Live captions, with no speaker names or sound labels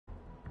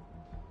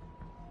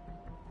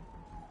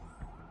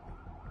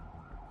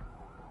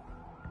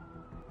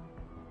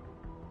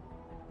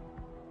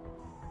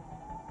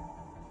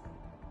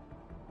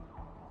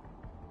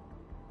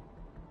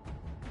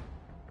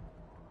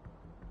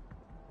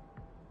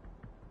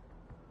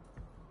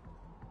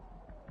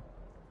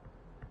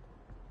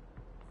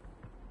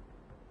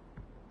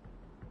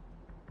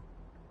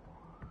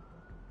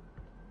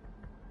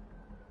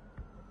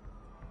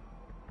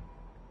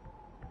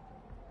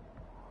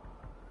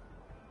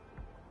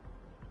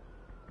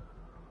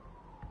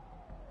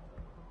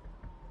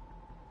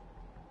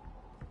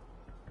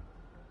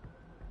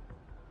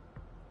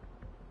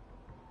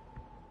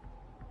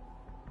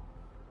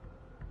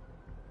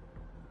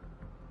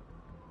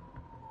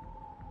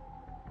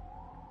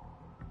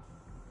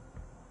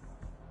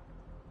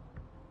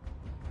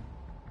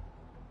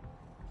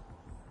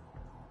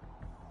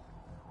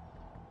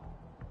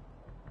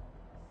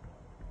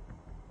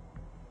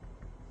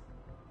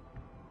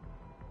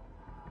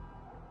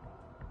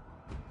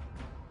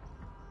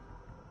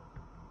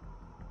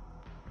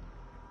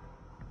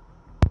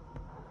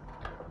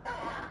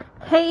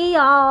Hey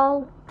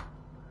y'all!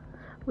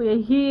 We're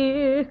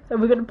here, and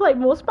we're gonna play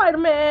more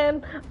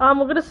Spider-Man!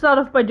 We're gonna start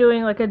off by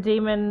doing like a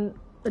demon,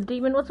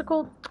 what's it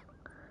called?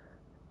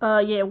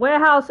 Yeah,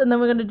 warehouse, and then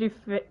we're gonna do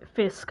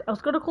Fisk. I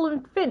was gonna call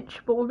him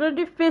Finch, but we're gonna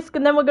do Fisk,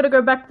 and then we're gonna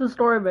go back to the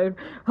story mode.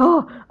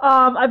 Oh,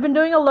 I've been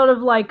doing a lot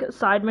of like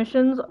side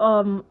missions,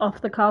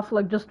 off the cuff,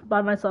 like just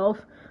by myself,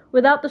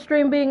 without the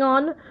stream being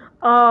on.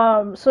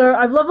 So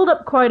I've leveled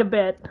up quite a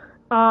bit.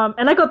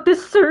 And I got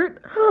this suit.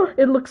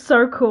 It looks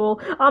so cool.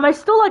 I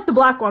still like the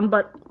black one,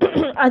 but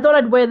I thought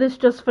I'd wear this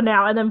just for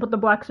now, and then put the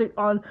black suit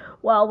on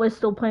while we're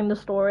still playing the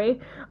story.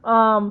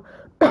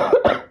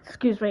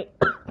 Excuse me.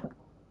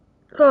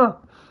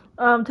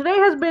 Today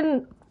has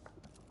been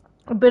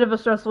a bit of a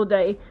stressful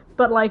day,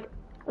 but like,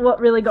 what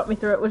really got me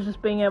through it was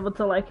just being able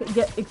to like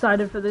get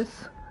excited for this.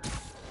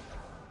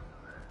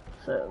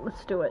 So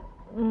let's do it.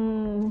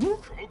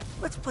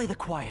 Let's play the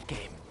quiet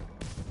game.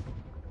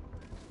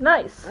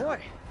 Nice. Boy,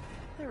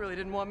 they really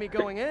didn't want me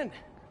going in,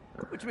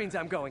 which means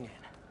I'm going in.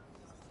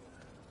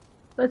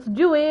 Let's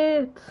do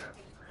it.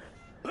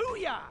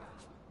 Booyah!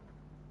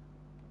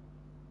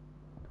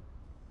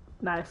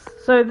 Nice.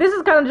 So this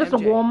is kind of just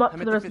MJ, a warm-up I'm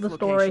for at the rest of the fifth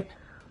story. location.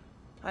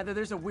 Either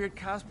there's a weird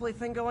cosplay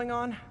thing going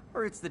on,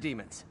 or it's the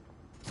demons.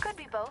 Could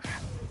be both.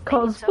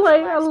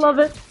 Cosplay, I love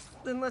it.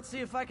 Then let's see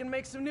if I can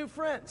make some new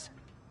friends.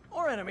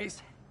 Or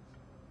enemies.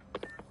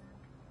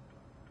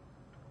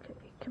 Okay,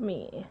 come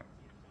here.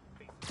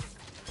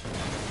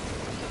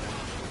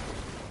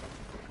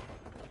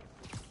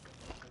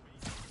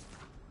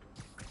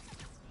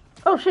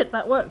 Oh shit,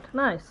 that worked.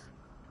 Nice.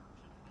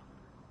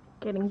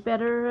 Getting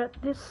better at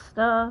this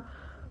stuff.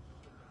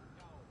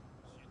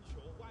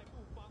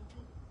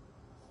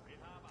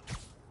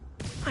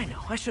 I know,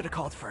 I should have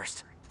called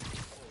first.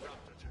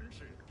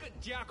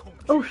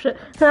 Oh shit.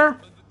 Huh?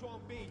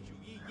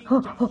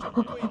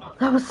 Oh,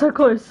 that was so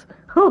close.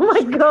 Oh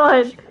my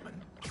god.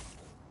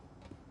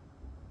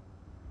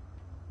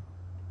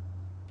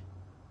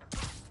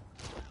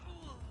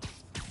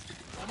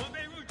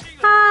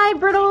 Hi,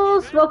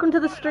 Brittles! Welcome to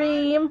the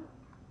stream.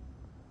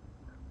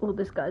 Oh,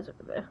 this guy's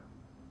over there.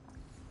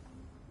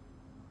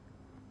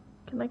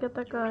 Can I get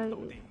that guy?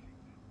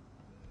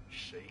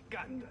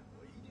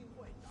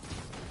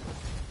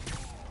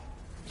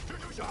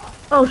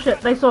 Oh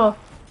shit, they saw.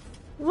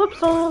 Whoops,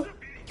 oh.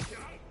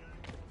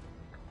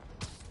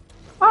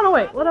 Oh no,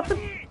 wait, what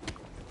happened?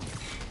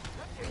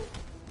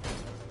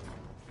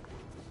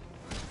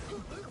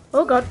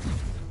 Oh god.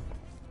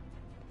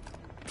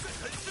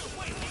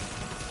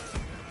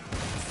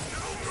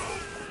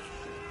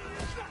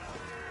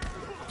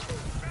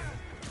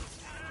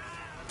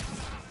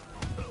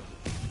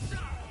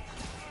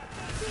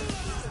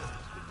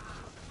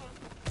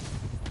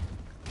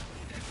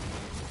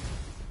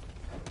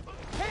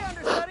 Hey,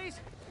 understudies!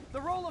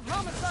 The role of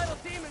homicidal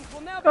demons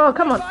will now be Oh,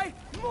 come on. by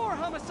more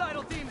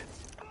homicidal demons!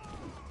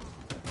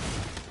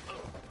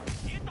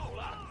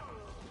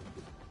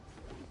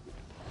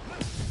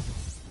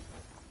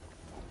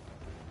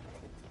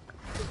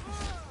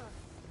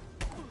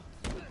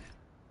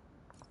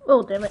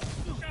 Oh, damn it.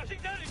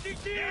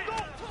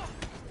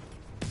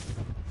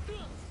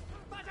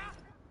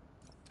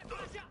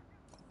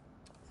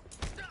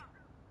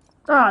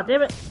 Ah,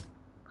 damn it.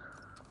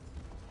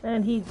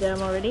 And he's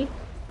down already.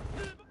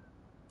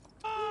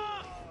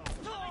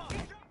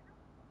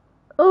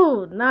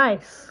 Oh,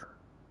 nice.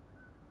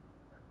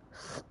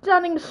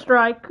 Stunning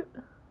strike.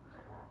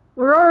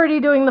 We're already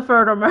doing the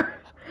photo mode.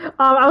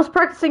 I was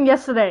practicing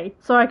yesterday,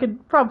 so I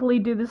could probably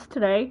do this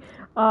today.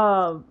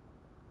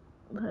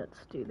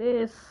 Let's do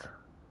this.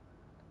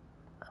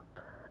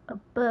 Up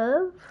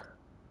above.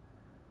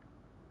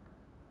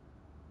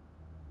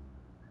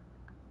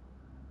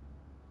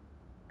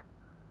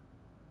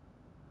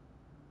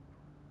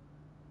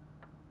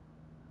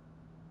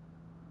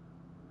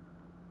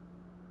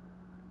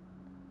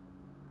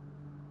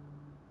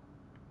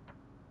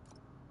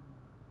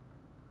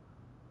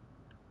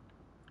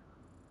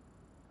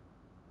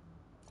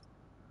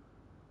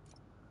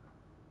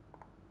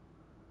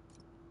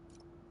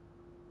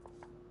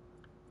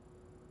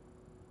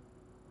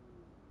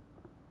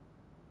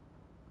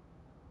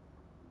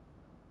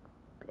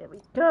 There we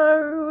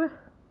go.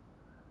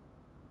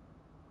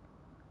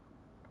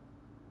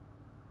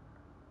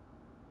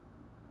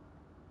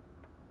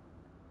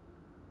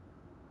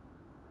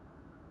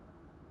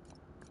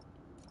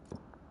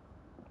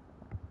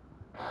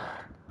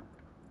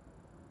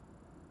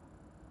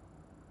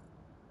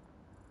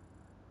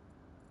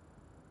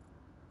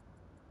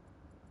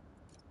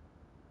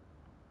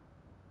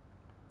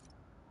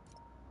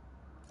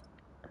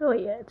 Oh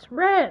yeah, it's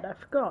red. I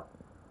forgot.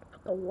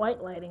 Put the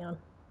white lighting on.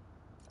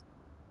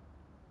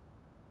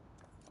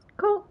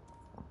 Cool.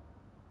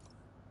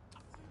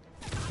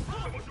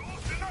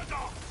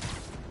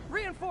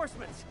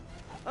 Reinforcements!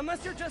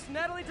 Unless you're just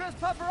Natalie dressed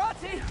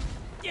paparazzi?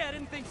 Yeah, I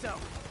didn't think so.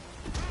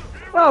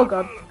 Oh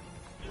god.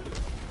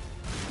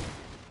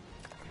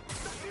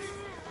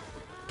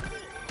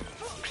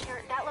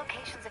 Peter, that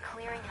location's a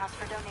clearinghouse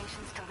for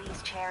donations to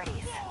Lee's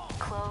charities.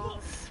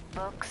 Clothes,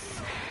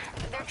 books.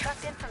 They're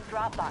trucked in from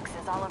drop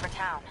boxes all over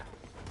town.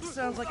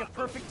 Sounds like a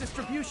perfect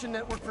distribution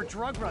network for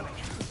drug running,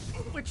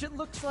 which it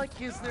looks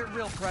like is their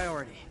real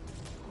priority.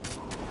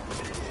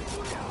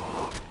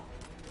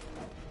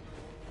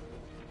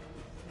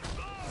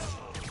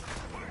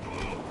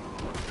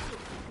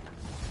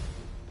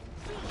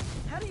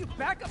 How do you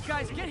backup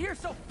guys get here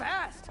so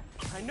fast?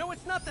 I know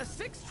it's not the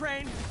 6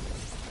 train.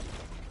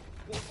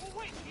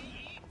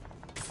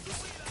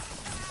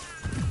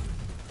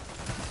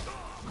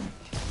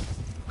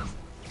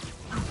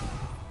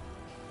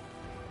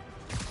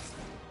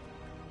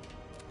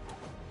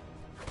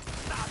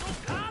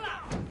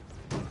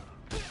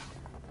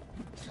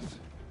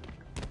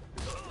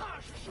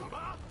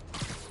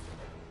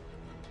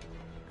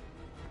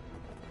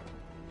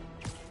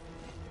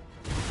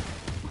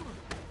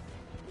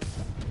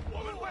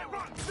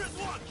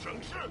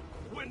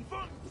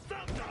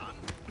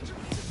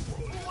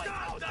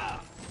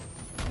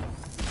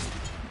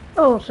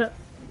 Oh shit.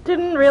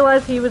 Didn't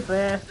realize he was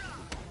there.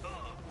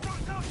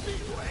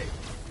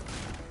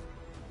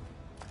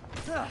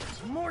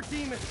 More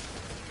demons.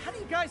 How do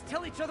you guys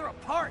tell each other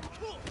apart?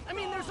 I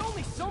mean, there's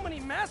only so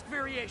many mask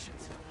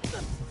variations.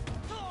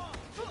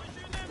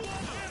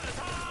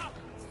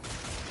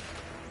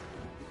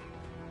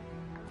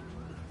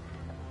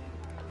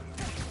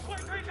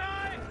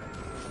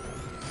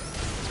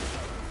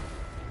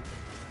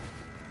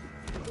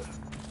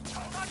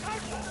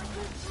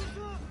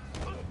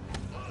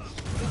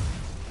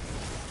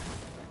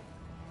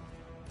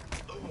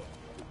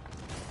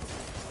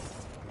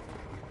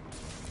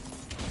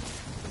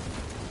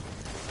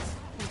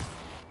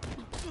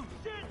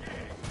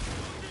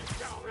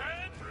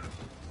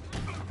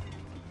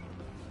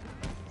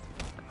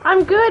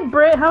 I'm good,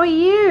 Britt. How are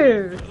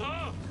you?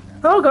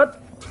 Oh god.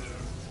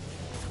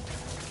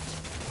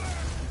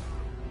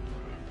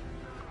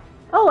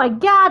 Oh, I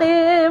got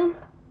him.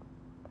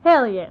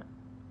 Hell yeah.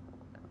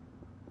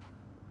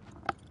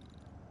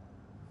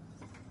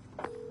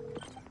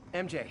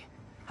 MJ,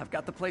 I've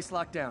got the place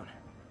locked down.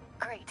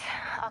 Great.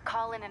 I'll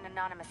call in an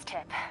anonymous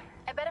tip.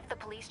 I bet if the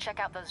police check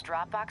out those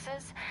drop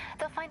boxes,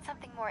 they'll find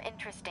something more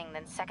interesting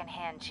than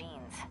secondhand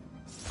jeans.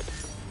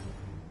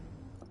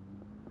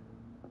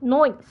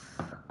 Nice.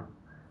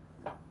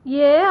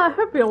 Yeah, I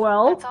hope you're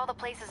well. That's all the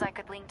places I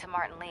could link to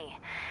Martin Lee.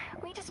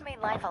 We just made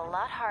life a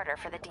lot harder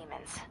for the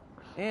demons.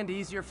 And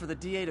easier for the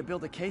DA to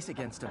build a case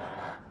against him.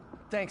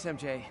 Thanks,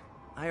 MJ.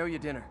 I owe you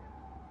dinner.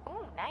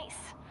 Ooh, nice.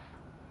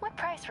 What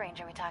price range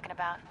are we talking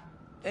about?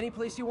 Any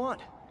place you want.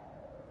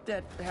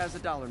 That has a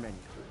 $1 menu.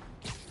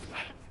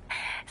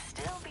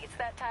 Still beats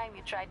that time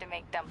you tried to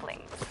make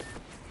dumplings.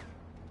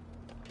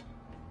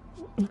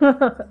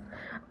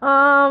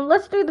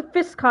 Let's do the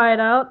Fisk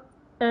hideout.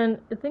 And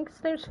I think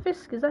his name's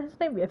Fisk. Is that his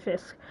name? Yeah,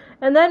 Fisk.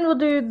 And then we'll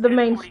do the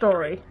main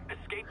story.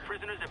 Escaped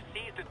prisoners have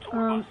seized a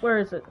tour bus. Where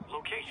is it?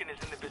 Location is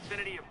in the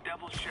vicinity of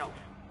Devil's Shelf.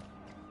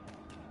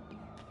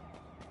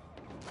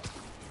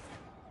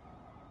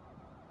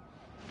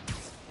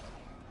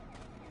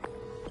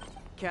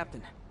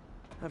 Captain,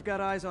 I've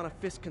got eyes on a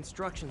Fisk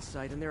construction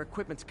site and their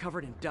equipment's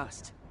covered in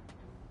dust.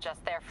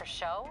 Just there for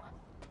show?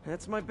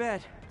 That's my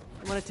bet.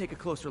 I'm gonna take a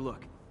closer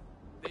look.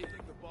 They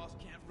think the boss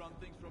can't run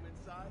things from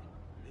inside?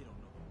 They don't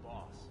know the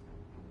boss.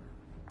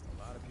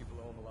 A lot of people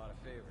owe him a lot of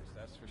favors,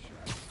 that's for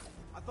sure.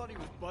 I thought he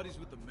was buddies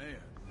with the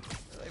mayor.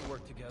 They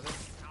work together.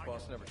 The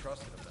boss never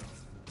trusted him, though.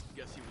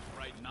 Guess he was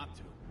right not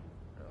to.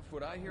 If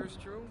what I hear is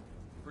true,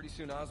 pretty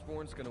soon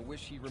Osborn's gonna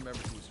wish he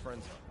remembered who his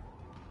friends are.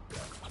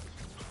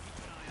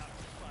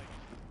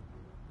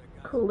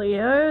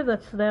 Coolio,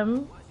 that's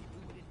them.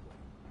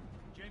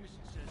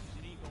 Jameson says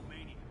he's an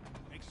egomaniac.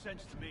 Makes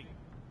sense to me.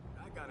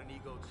 I got an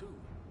ego too,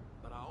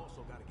 but I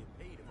also gotta get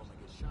paid if I'm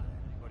gonna get shot at.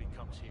 Anybody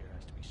comes here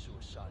has to be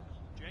suicidal.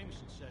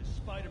 Jameson says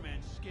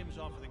Spider-Man skims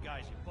off of the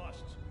guys he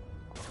busts.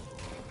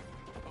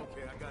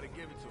 Okay, I gotta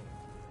give it to him.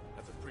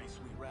 That's a pretty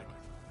sweet racket.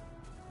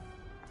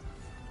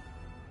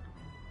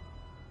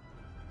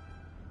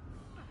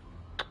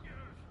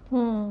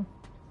 Who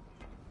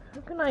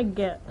can I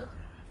get?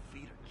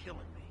 Feet are killing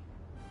me.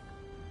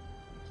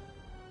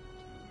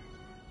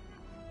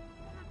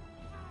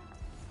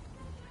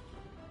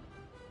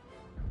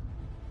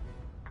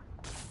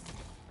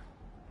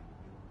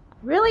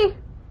 Really?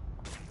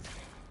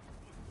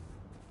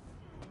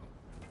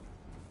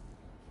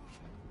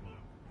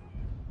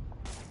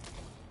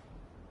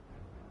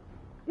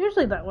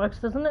 Usually that works,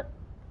 doesn't it?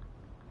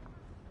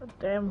 Oh,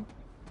 damn.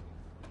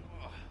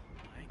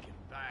 Make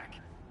it back.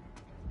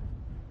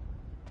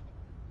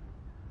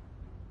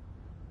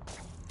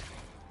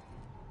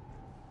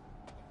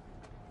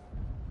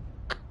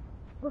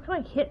 What can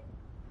I hit?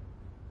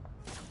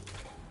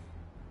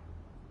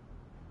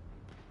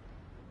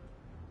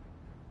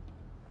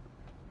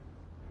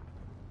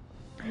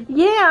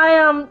 Yeah, I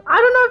don't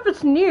know if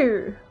it's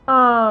new.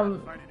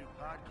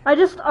 I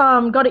just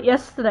got it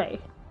yesterday.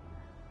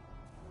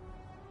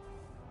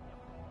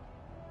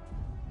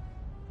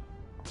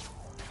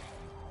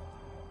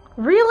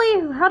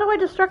 Really? How do I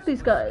distract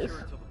these guys? Sure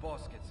until the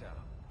boss gets out.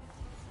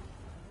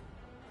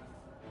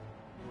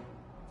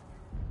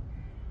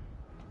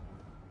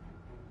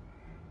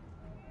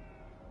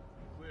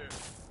 Clear.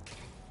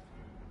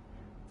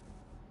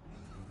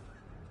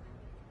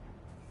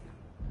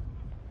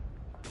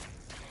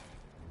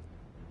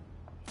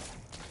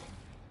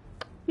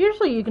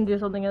 Usually you can do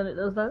something and it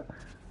does that.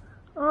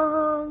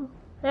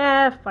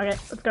 Yeah, fuck it.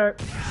 Let's go.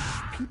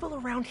 People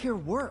around here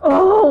work.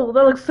 Oh,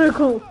 that looks so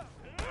cool.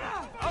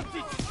 I'll teach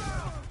you.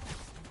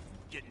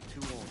 Getting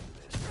too old for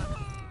this.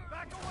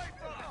 Back away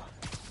from it.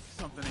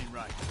 Something ain't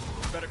right.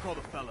 Better call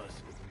the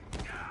fellas.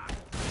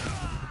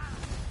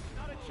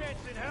 Not a chance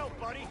in hell,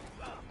 buddy.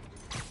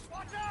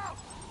 Watch out!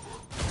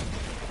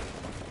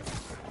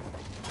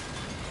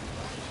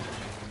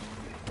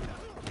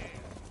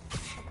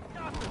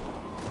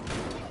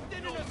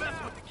 Don't mess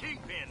with the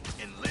kingpin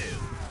and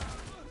live.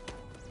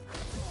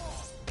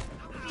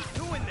 He's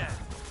doing that.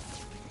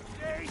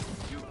 Jay,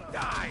 you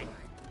die.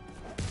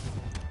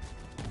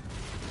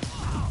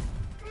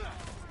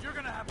 You're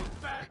gonna have a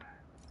bad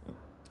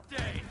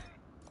day.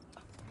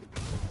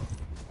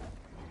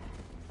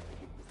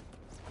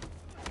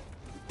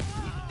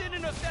 He's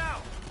thinning us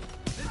out.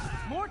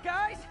 More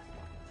guys?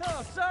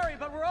 Oh, sorry,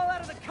 but we're all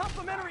out of the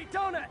complimentary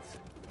donuts.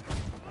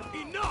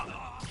 Enough.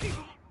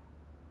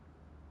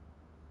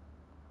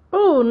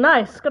 Oh,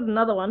 nice. Got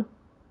another one.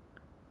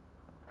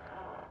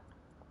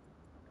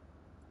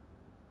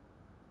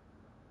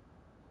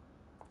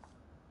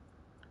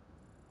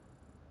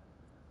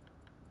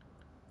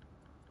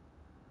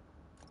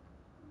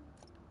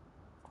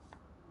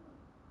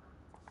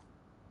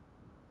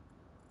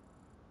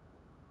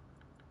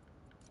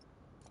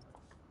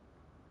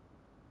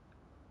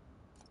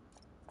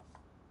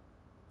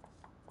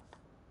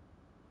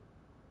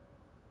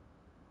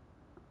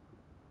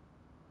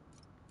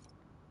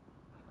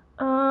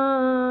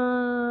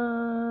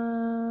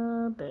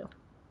 There.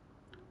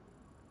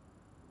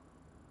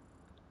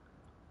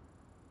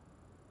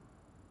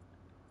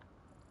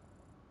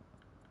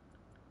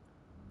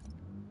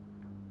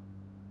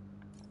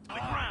 The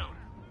ground.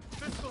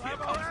 This will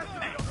have our ass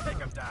and it'll take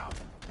him down.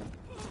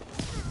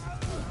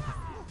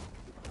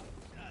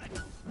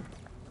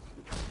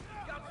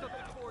 Got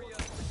something for you.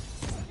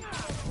 Get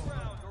on the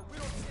ground, or we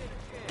don't stand a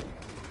chance.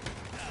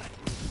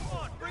 Come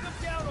on, bring him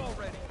down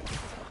already.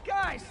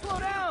 Guys, slow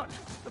down!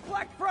 The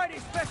Black Friday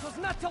special's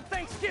not till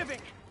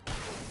Thanksgiving!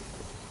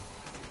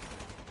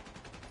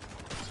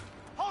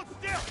 Hold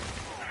still.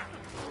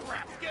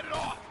 Crap, get it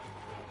off.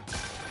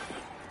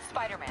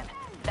 Spider-Man,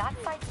 that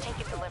site's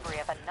taken delivery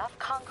of enough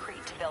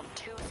concrete to build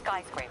 2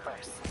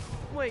 skyscrapers.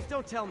 Wait,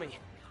 don't tell me.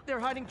 They're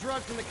hiding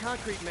drugs in the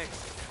concrete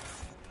mix.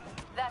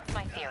 That's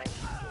my theory.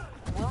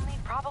 We'll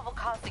need probable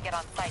cause to get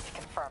on site to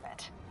confirm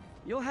it.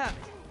 You'll have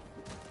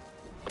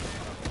it.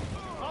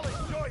 I'll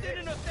enjoy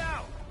thinning us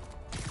out.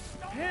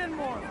 And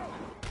more.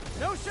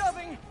 No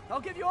shoving.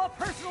 I'll give you all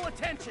personal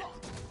attention.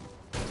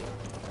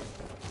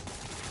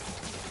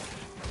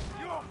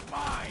 You're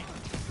mine.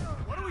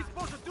 What are we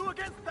supposed to do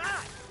against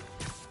that?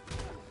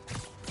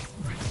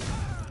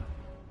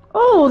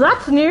 Oh,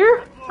 that's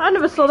new. I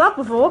never saw that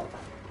before.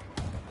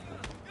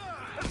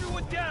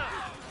 Everyone down.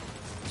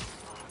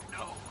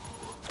 No.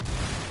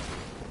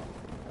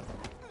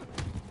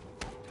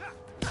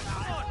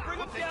 Come on, bring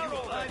him down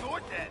already. Or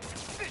dead.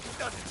 This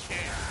doesn't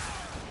care.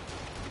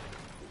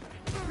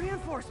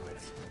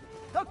 Reinforcements.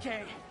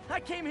 Okay, I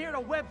came here to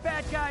web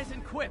bad guys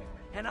and quip,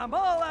 and I'm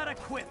all out of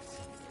quips.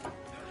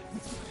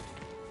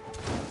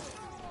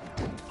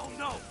 Oh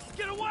no!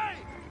 Get away!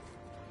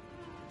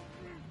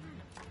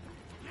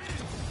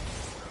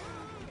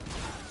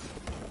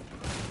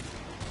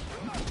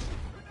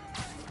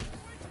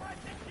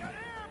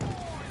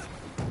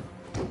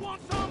 You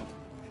want some?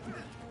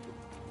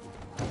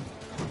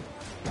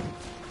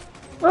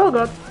 Oh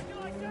god.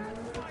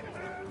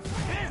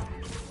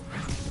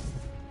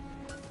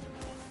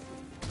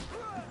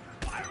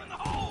 Fire in the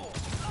hole!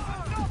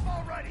 Enough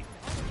already!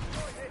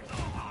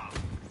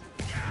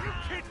 You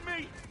kidding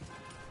me?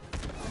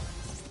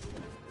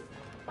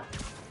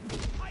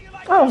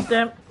 Oh,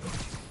 damn.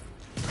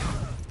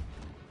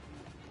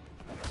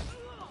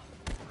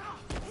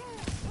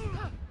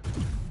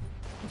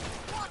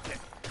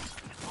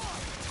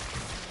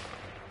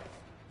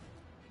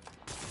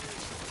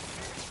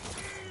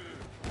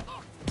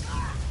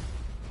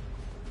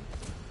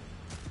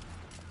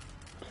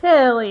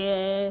 Hell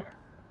yeah.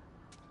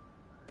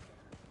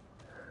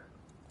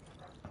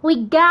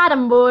 We got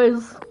him,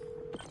 boys.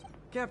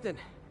 Captain,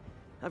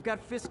 I've got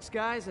Fisk's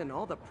guys and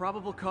all the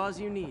probable cause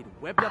you need,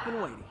 webbed up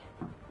and waiting.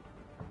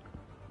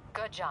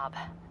 Good job.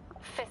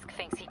 Fisk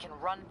thinks he can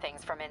run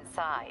things from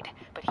inside,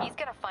 but he's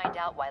gonna find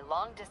out why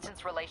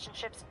long-distance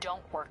relationships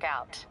don't work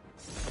out.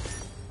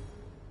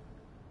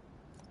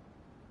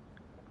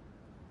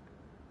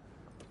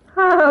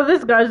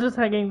 This guy's just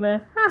hanging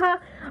there.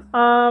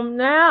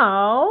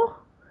 Now...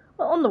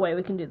 Well, on the way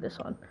we can do this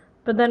one.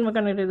 But then we're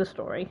gonna do the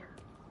story.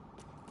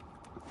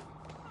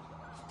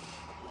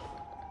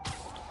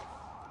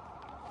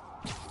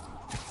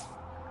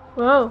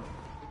 Whoa.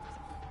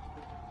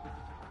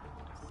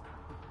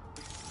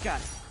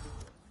 Got it.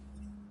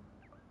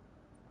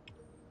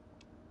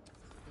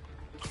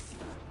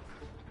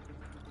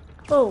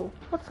 Oh,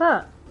 what's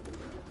that?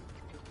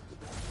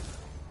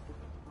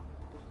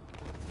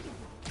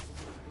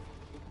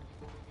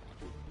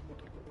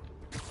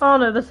 Oh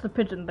no, that's the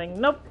pigeon thing.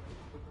 Nope.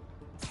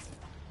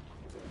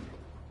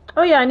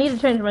 Oh yeah, I need to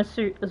change my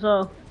suit as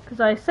well. Because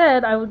I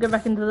said I would go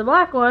back into the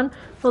black one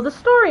for the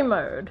story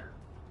mode.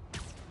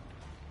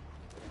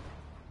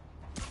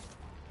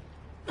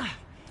 He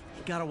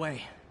got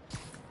away.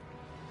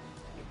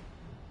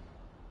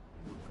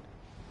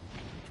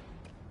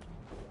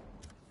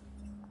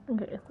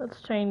 Okay,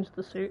 let's change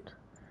the suit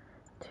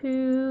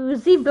to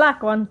the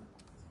black one.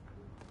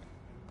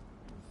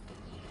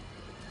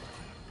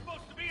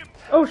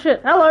 Oh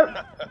shit, hello!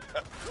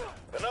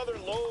 Another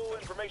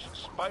low-information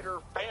Spider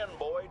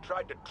fanboy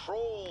tried to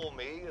troll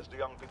me, as the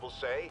young people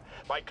say,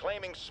 by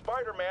claiming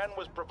Spider-Man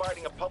was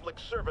providing a public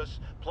service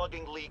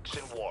plugging leaks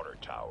in water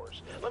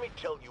towers. Let me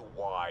tell you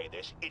why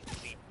this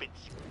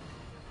itsy-bitsy...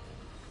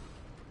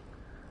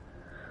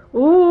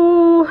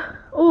 Ooh,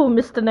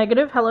 Mr.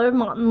 Negative. Hello,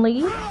 Martin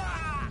Lee.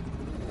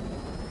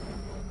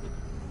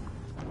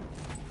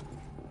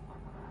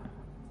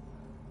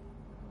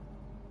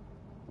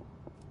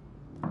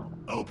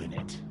 Open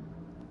it.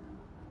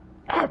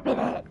 Open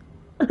it.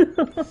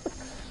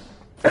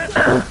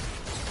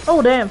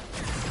 Oh, damn.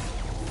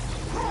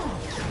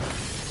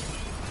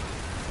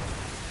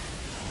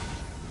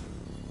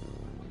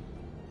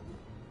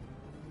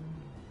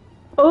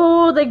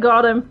 Oh, they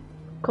got him.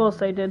 Of course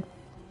they did.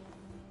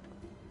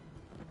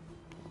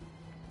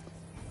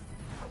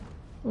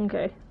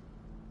 Okay.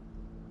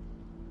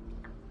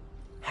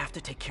 Have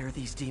to take care of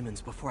these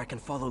demons before I can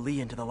follow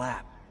Lee into the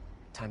lab.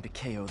 Time to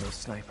KO those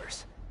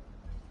snipers.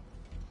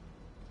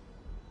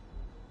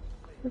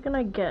 What can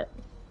I get?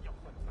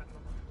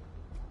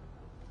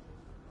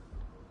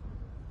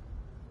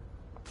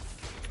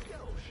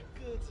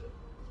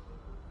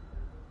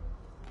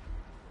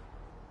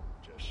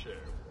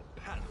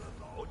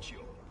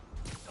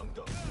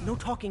 No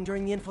talking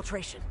during the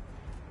infiltration.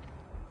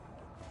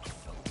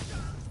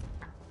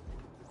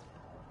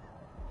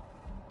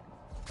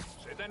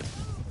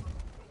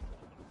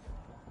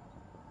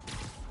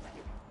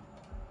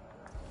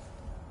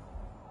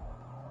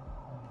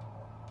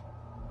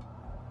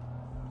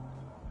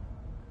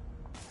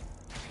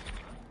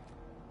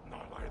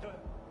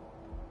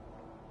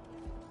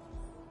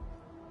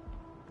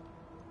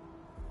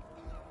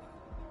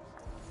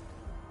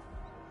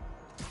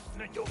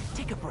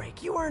 Take a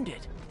break. You earned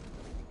it.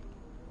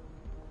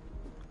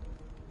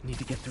 Need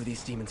to get through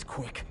these demons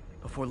quick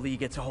before Lee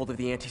gets a hold of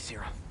the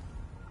anti-serum.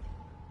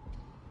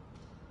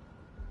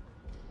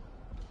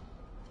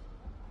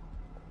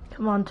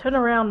 Come on, turn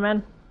around,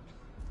 man.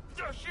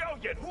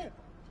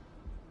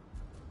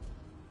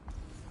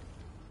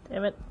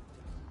 Damn it.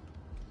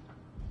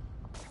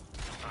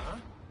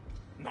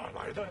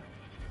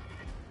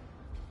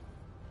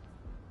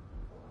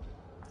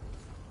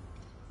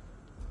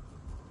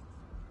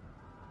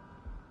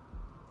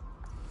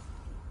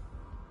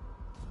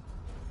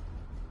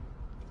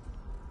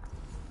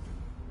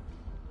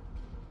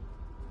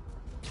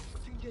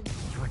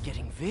 You are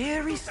getting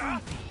very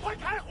sleepy.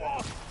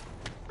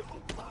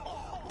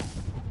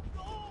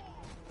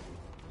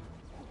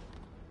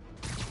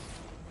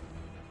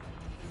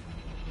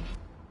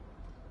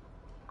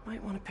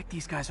 Might want to pick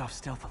these guys off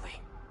stealthily.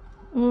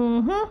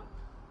 Mm-hmm.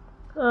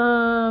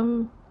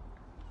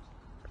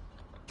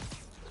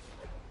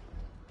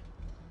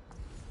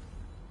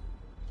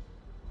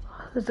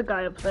 There's a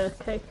guy up there,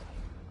 okay.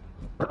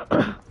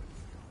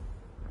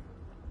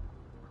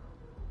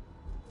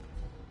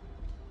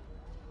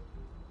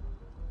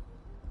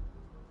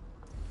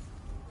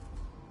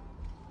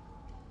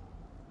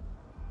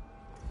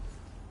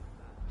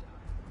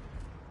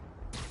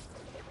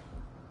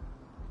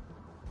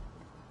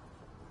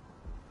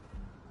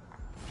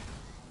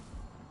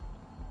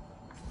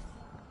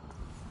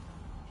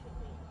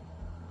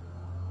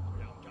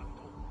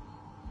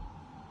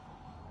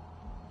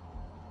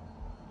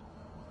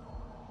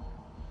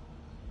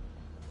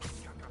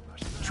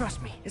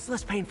 Trust me, it's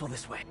less painful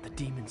this way. The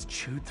demons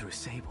chewed through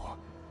Sable.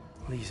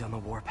 Lee's on the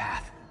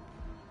warpath.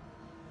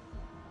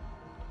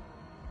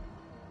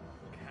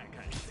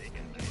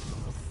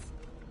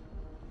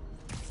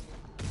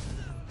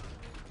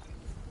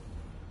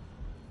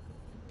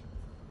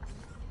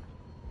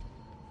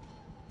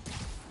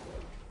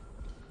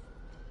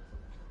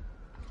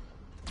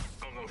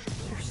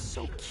 They're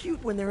so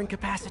cute when they're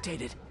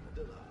incapacitated.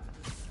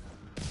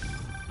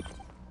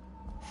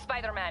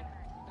 Spider-Man,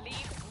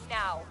 leave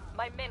now.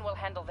 My men will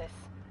handle this.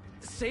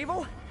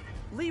 Sable?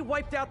 Lee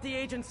wiped out the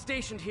agents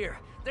stationed here.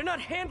 They're not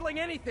handling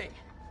anything.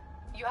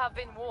 You have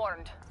been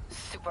warned,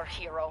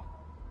 superhero.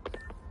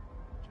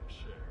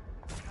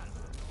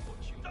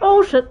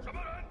 Oh shit.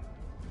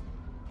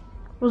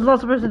 Was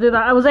not supposed to do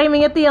that. I was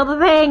aiming at the other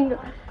thing.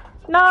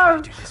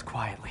 No. Do this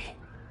quietly.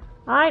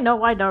 I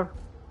know. Is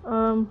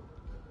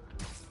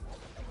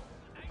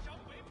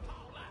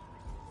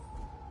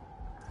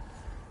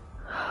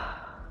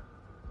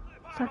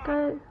that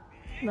guy?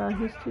 No,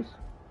 he's too...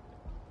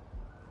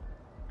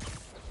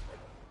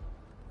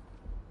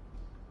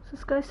 Is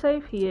this guy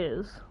safe? He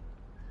is.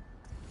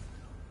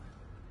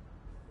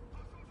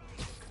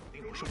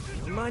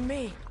 Don't mind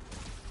me.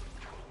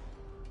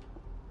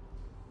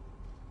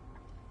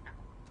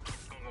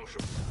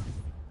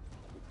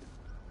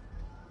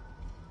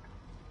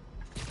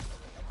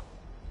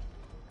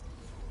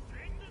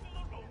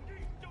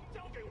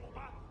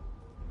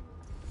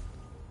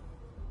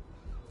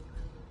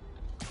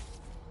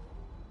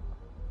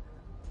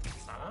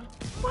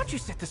 Why don't you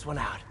sit this one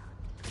out?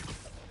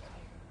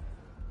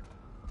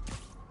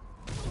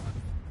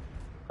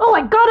 Oh,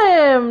 I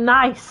got him!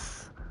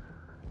 Nice.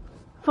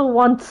 For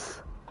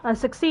once, I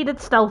succeeded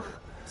stealth.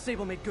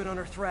 Sable made good on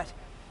her threat,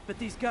 but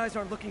these guys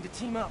aren't looking to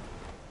team up.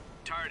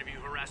 Tired of you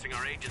harassing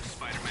our agents,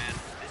 Spider-Man.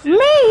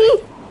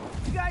 Me?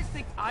 You guys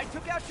think I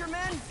took out your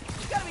men?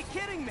 You gotta be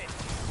kidding me!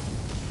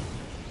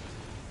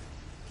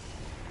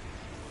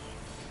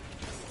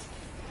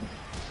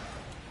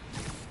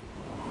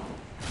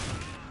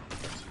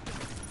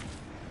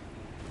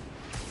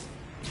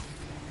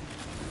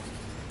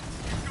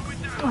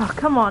 Oh,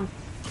 come on.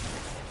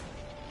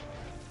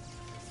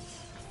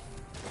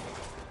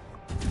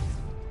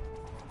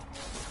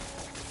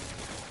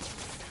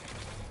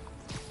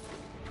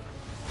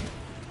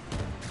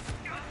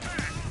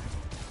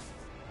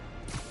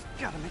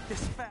 Gotta make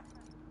this fast.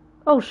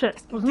 Oh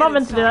shit, was not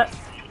meant to do that.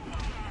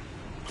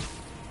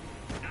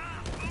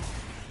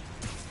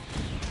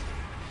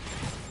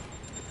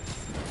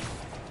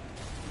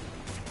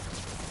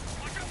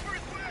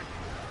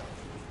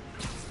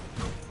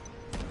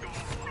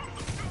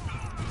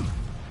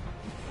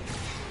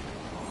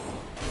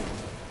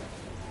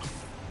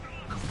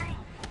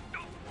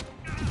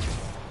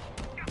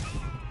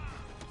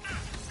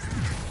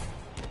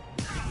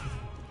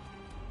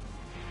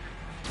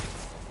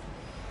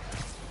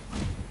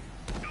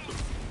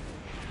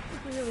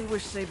 I really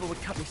wish Sable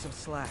would cut me some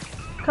slack.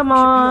 Come We should be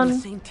on on. the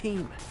same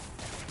team.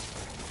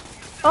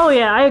 Oh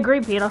yeah, I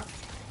agree, Peter.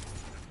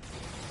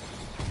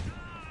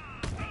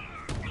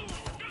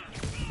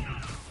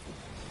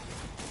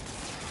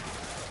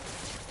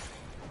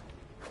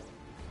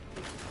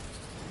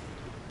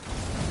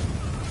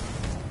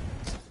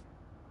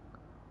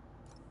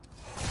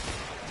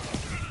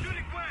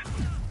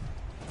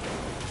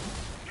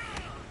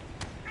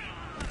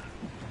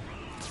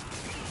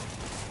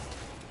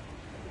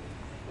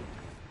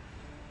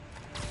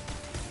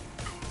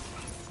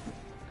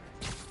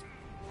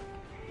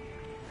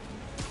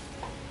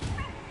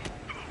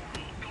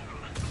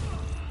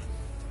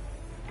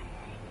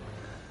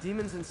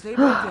 Demons and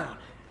Sable down.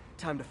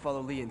 Time to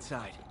follow Lee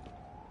inside.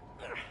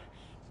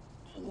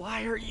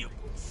 Why are you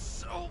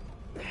so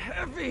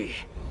heavy?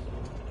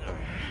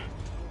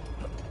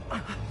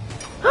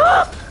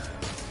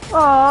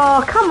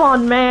 Oh, come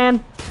on,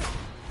 man.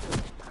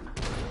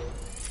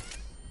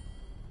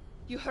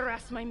 You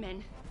harass my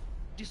men,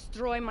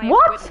 destroy my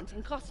What? equipment,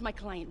 and cost my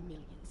client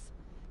millions.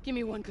 Give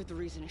me one good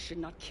reason I should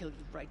not kill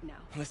you right now.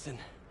 Listen,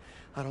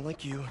 I don't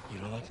like you, you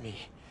don't like me.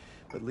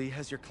 But Lee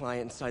has your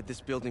client inside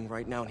this building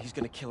right now, and he's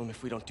gonna kill him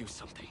if we don't do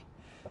something.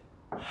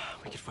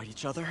 We could fight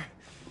each other,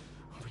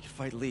 or we could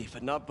fight Lee,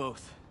 but not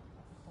both.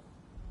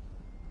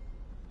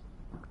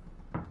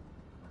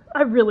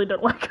 I really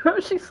don't like her.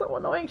 She's so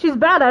annoying. She's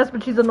badass,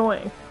 but she's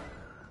annoying.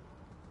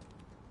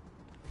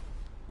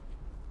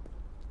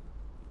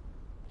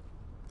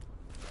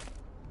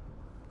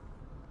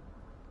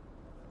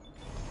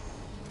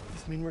 Does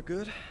this mean we're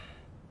good?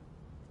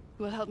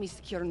 You will help me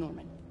secure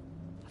Norman.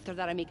 After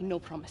that, I make no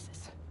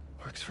promises.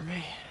 Works for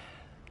me.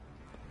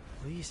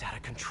 Lee's out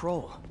of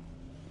control.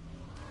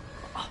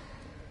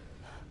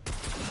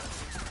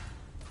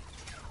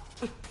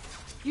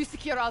 You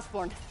secure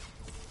Osborn.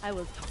 I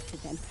will talk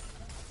to them.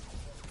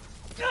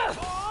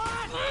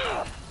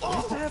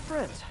 Nice to have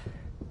friends.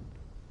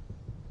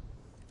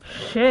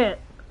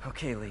 Shit.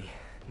 Okay, Lee.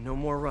 No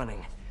more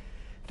running.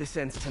 This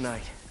ends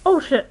tonight. Oh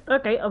shit.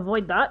 Okay,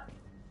 avoid that.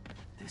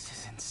 This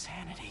is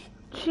insanity.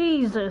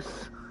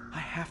 Jesus. I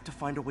have to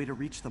find a way to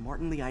reach the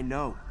Martin Lee I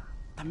know.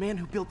 The man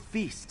who built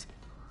Feast.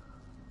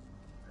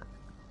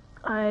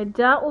 I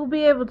doubt we'll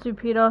be able to,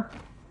 Peter.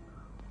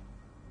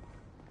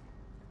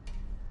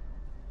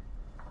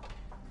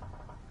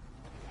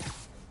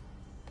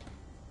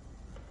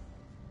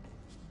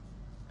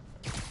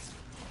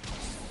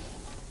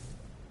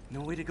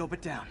 No way to go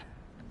but down.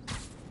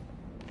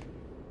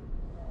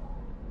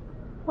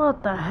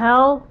 What the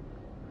hell?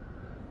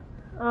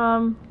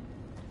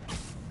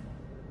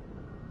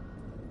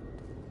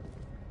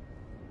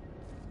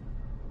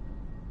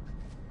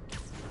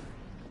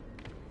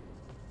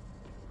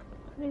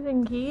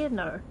 Anything here?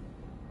 No.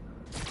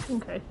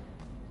 Okay.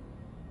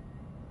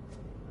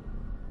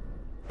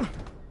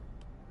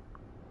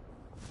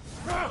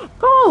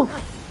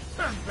 Oh!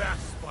 Stand back,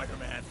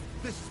 Spider-Man.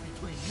 This is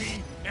between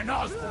me and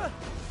Osborn.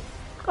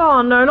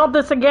 Oh no, not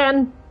this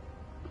again.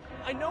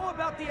 I know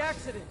about the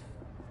accident.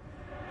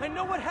 I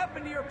know what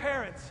happened to your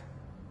parents.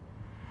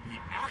 The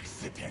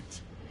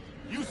accident?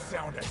 You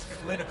sound as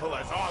clinical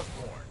as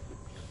Osborn.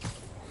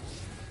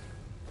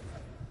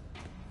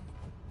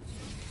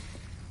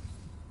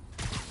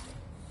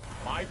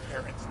 My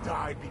parents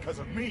died because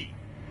of me.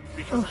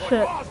 Because of what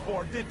shit.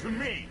 Osborn did to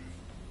me.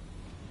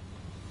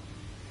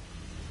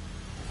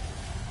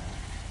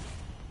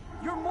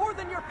 You're more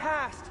than your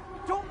past.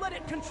 Don't let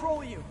it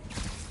control you.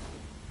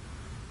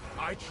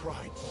 I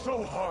tried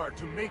so hard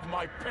to make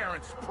my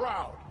parents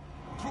proud,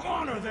 to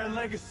honor their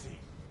legacy.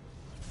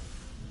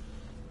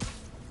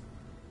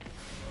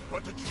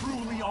 But to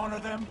truly honor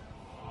them,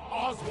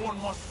 Osborn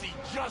must see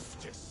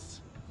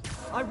justice.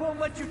 I won't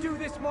let you do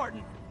this,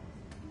 Martin.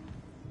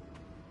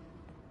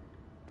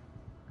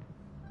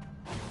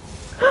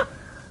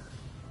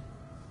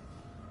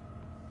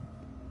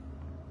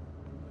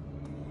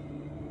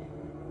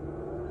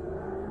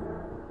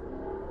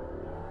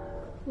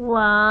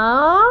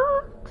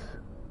 What?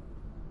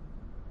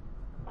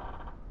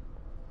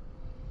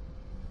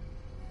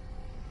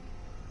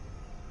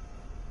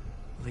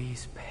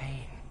 Lee's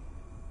pain.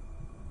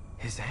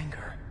 His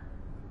anger.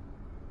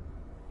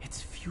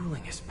 It's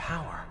fueling his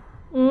power.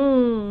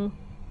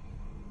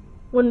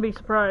 Wouldn't be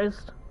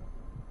surprised.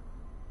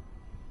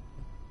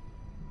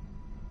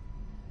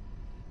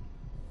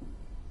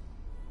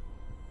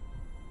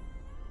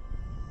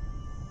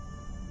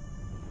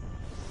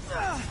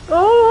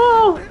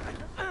 Oh!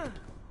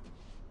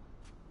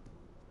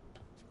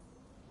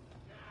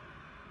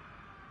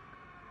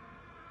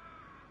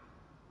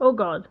 Oh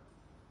god.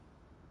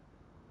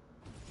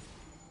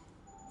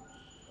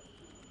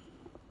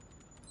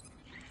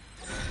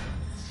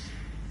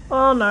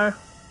 Oh no.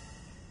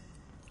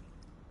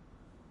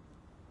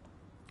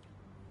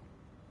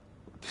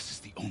 This is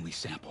the only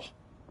sample.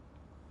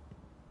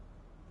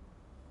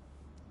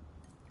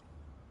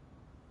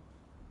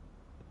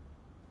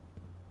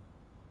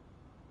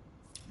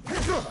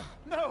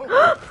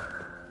 No!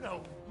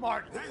 No,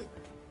 Martin!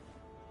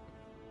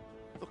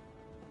 Look,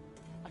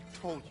 I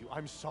told you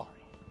I'm sorry.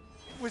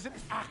 It was an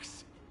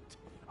accident.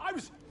 I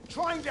was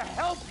trying to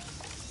help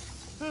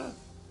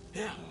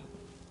you.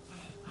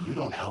 You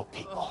don't help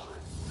people.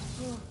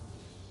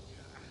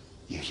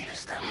 You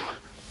use them.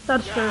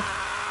 That's true.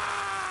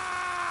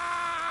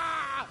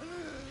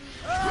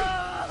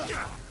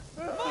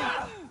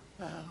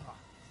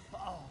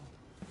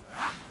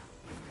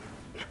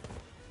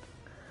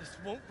 This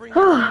won't bring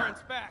your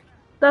parents back.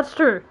 That's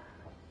true.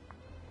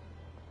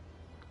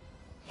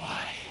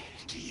 Why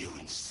do you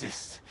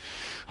insist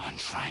on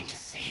trying to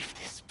save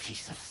this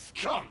piece of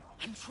scum?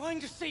 I'm trying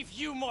to save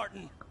you,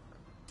 Martin.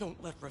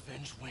 Don't let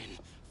revenge win.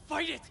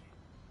 Fight it!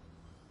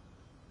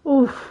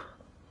 Oof.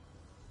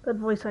 That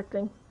voice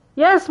acting.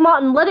 Yes,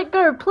 Martin, let it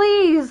go,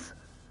 please!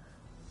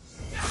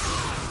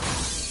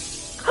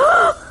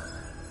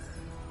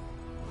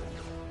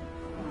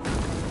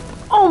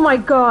 Oh my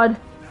god.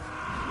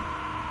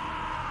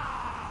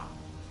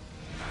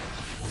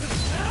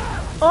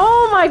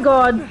 Oh my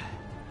god.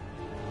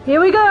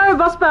 Here we go,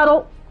 boss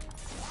battle.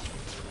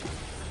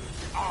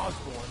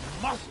 Osborn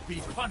must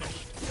be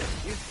punished.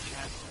 His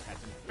cancer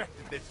has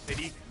infected this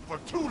city for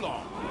too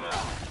long.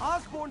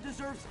 Osborn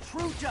deserves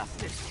true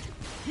justice.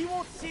 He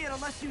won't see it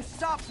unless you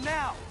stop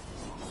now.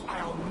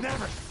 I'll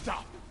never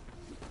stop.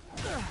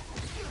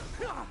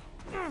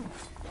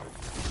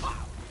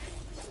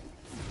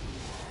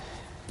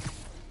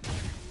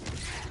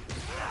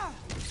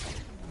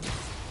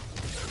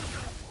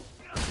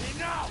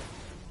 Enough!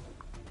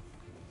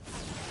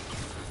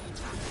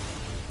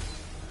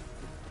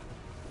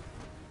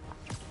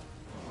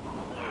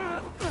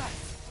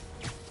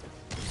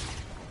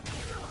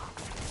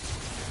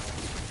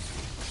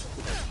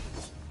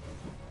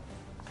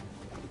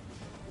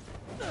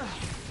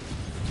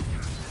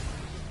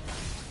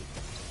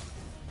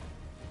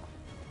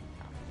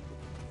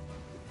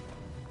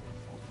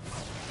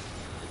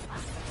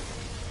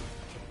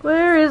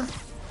 Where is...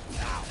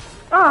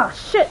 Oh,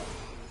 shit!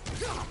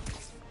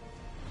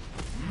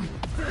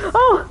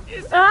 Oh!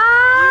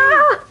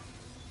 Ah!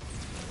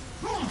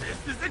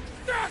 This is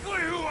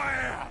exactly who I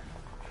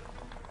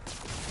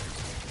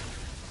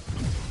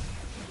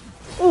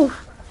am!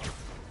 Oof.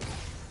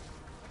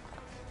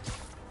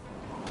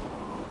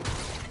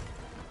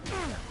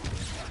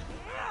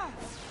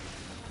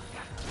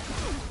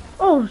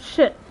 Oh,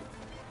 shit.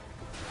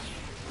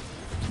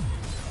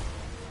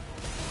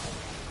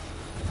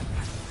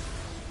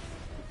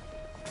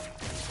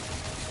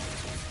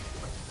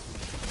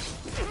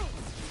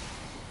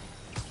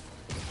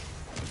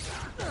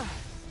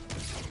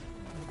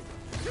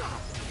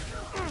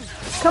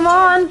 Come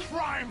on!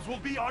 Crimes will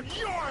be on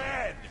your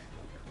head!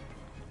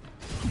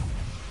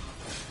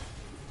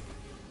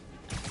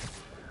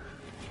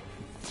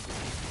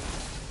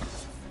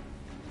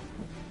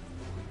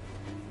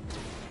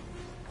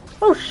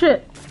 Oh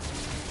shit!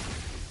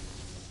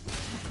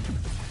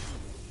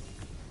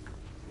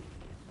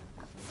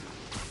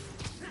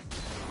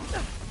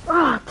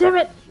 Ah, oh, damn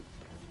it!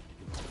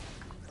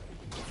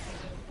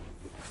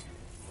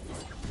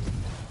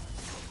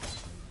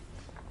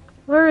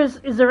 Where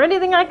is there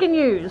anything I can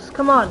use?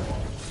 Come on.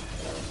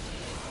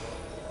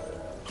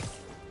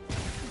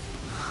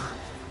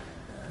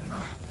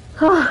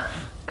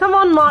 Come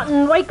on,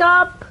 Martin, wake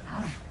up!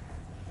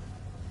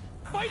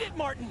 Fight it,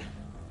 Martin!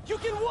 You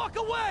can walk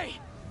away!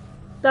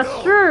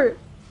 That's true!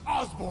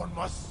 Osborn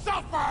must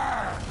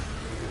suffer!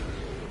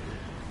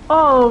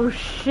 Oh,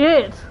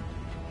 shit!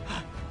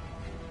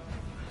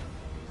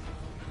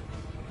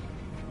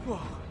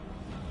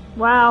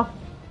 Wow.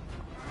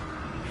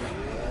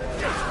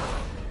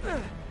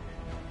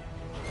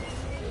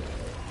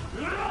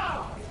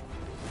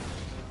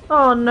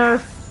 Oh no.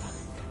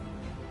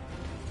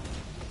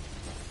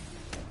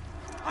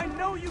 I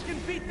know you can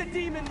beat the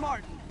demon,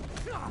 Martin!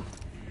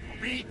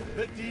 Beat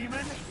the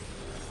demon?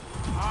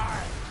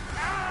 I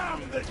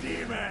am the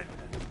demon!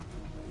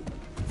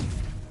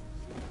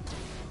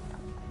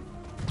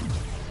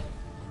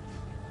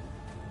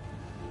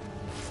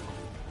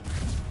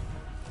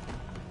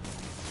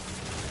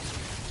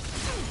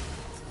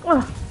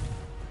 Ugh.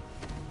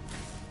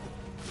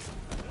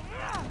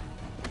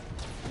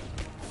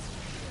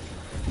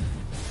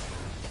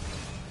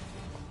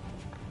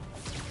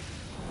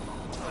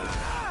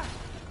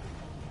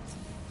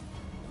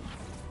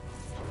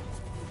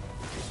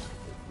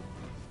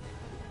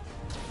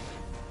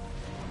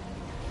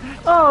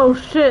 Oh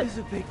shit! This is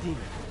a big demon.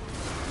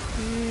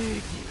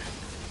 Big demon.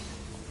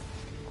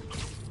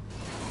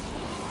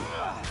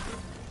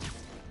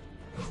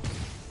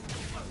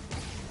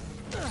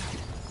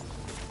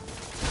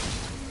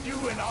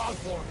 You and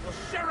Osborn will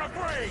share a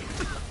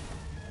grave!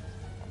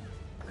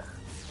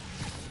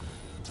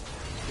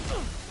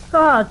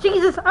 Oh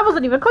Jesus! I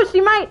wasn't even close to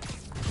you, mate.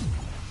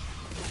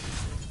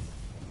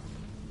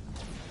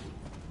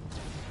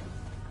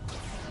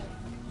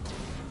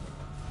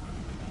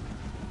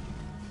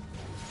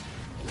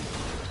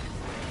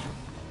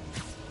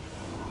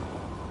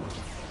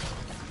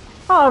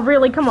 Oh,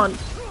 really? Come on.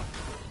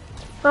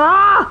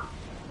 Ah!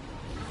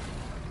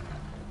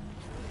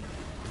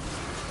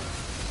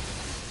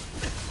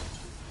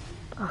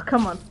 Oh,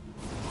 come on.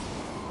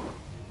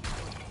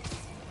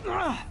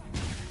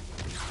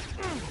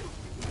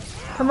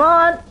 Come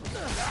on.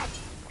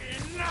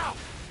 Enough!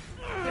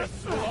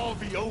 This will all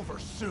be over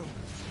soon.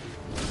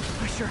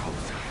 I sure hope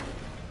so.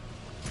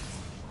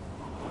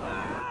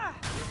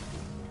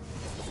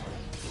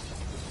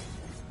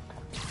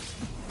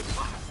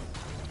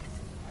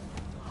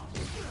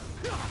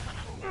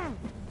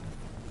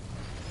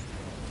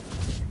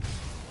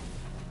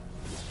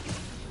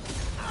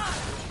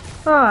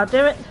 Ah,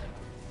 damn it.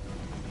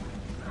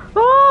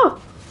 Oh!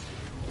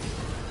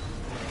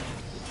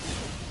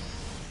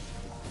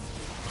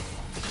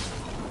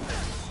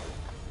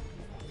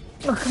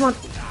 Oh, come on.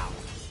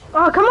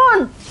 Oh, come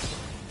on!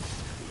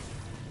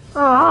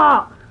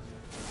 Ah!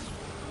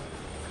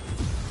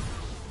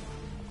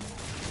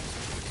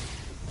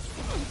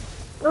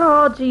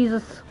 Oh,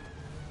 Jesus.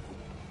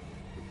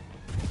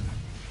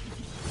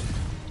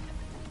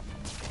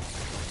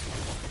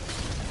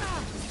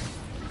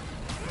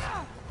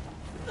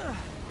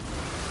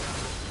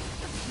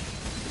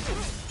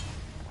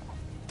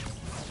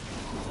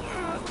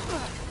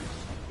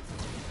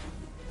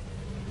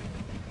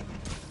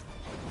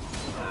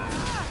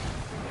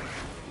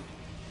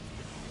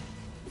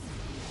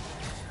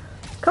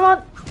 Come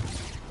on.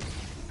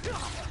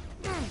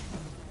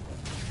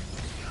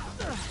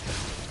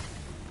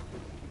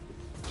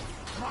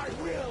 My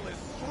will is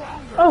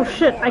stronger. Oh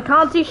shit, I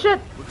can't see shit.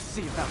 We'll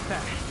see about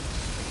that.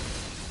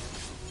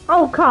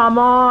 Oh, come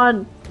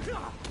on.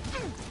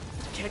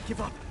 Can't give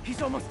up.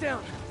 He's almost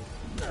down.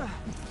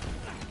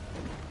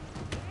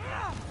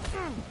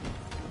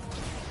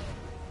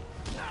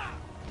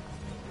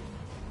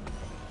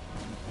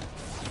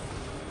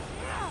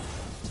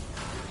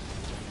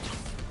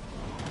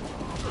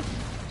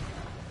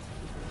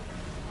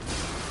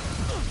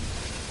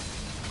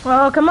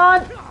 Oh, come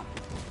on.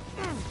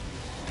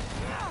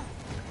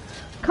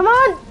 Come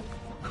on.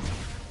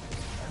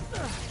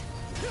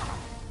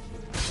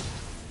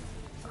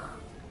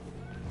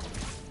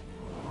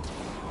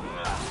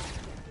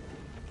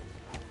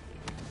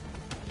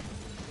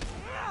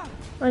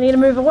 I need to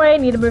move away,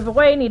 need to move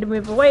away, need to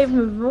move away,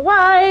 move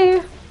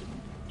away.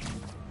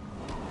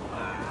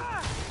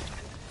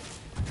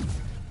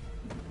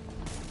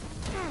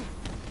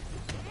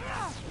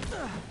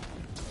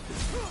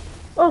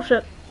 Oh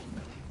shit.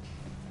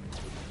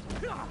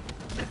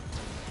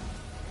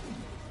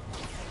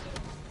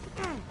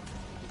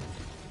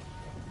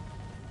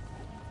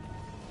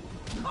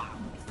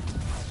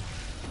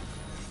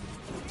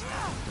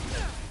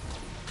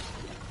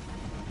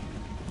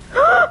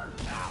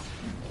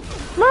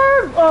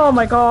 Move! Oh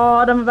my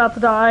god, I'm about to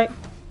die.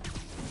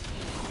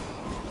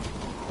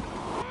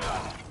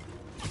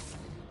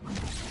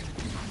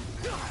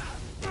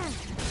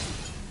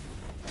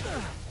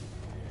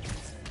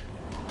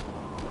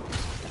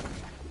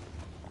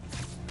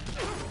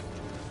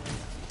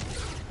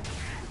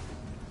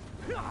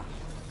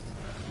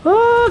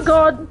 Oh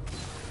god.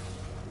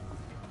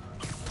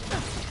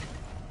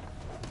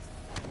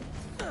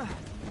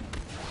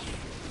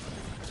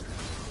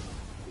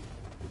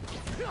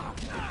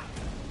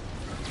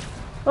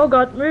 Oh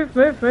god, move,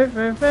 move, move,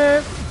 move,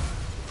 move.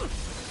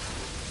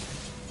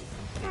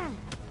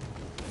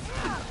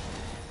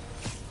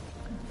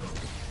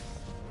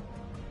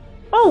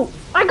 Oh,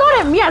 I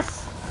got him,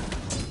 yes!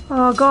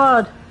 Oh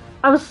god.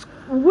 I was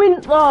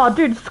oh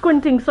dude,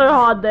 squinting so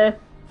hard there.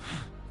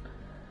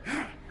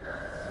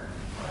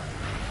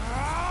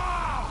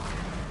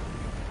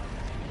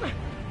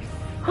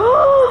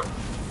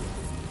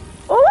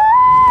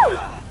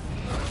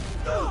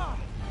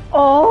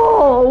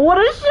 Oh, what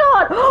a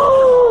shot!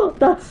 Oh,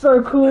 that's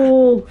so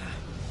cool.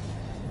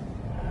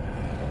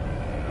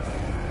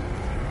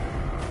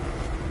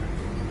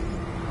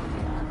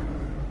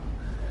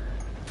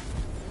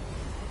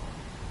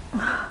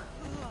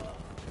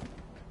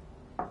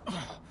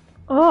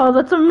 Oh,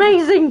 that's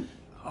amazing.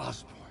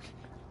 Osborn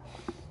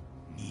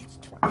needs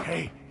to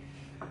pay.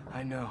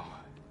 I know.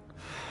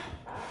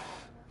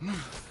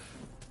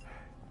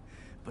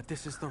 But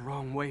this is the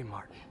wrong way,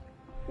 Martin.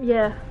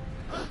 Yeah.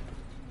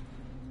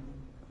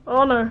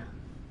 Oh no.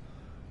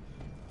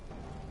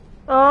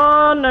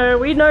 Oh no,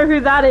 we know who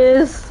that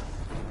is.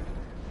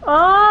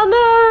 Oh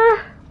no!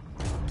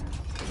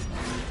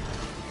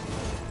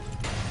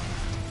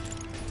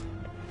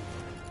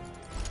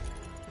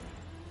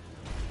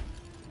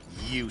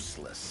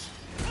 Useless.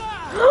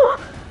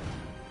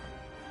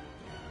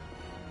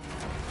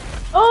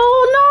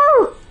 Oh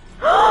no!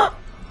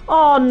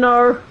 Oh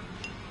no!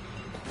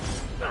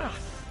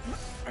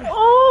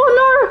 Oh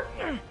no!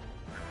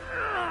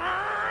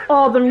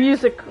 Oh, the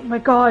music! Oh my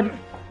god!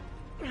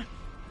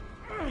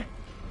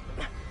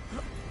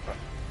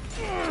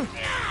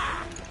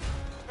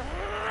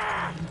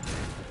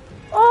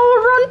 Oh,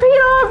 run,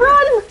 Peter,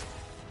 run!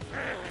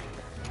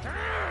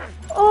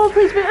 Oh,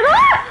 please, Peter!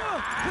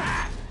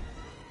 Ah!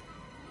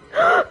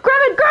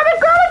 Grab it, grab it,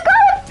 grab it,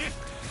 grab it!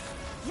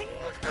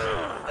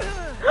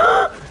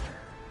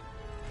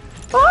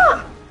 Oh!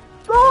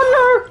 Oh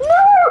no, no!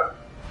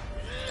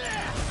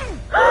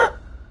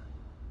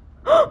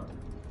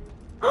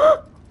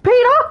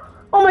 Peter!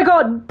 Oh my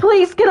god,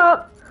 please get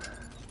up!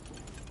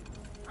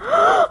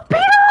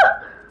 Peter!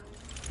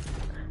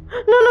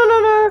 No, no, no,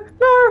 no,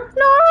 no,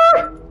 no!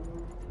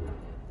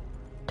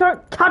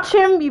 Don't touch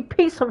him, you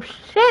piece of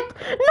shit!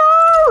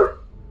 No!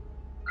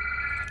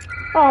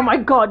 Oh my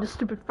god, the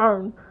stupid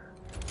phone.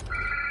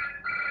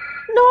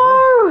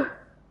 No!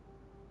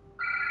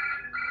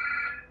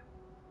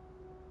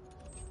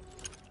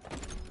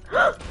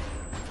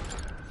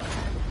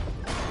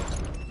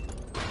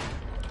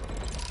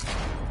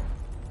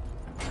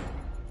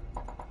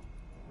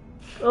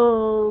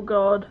 Oh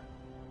god.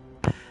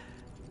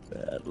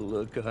 That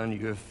look on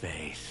your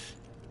face.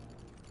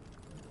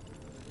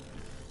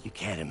 You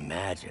can't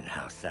imagine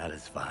how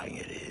satisfying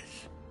it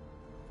is.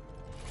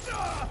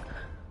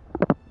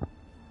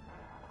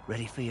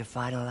 Ready for your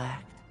final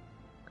act?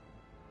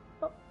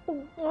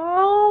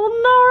 Oh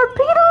no,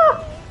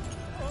 Peter!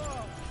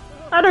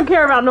 I don't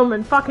care about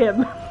Norman, fuck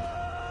him.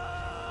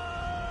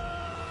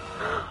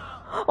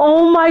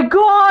 Oh my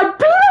god,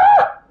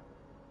 Peter!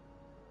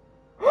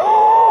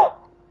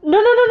 No,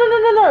 no, no, no, no,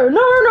 no, no,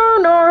 no, no,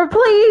 no,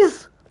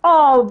 please!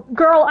 Oh,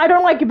 girl, I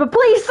don't like you, but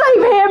please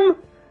save him!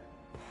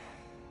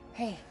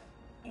 Hey,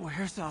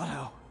 Where's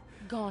Otto?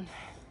 gone.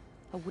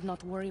 I would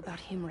not worry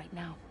about him right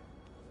now.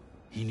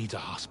 He needs a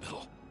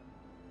hospital.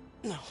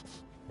 No,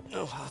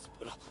 no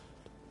hospital.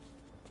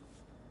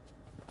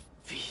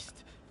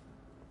 Feast.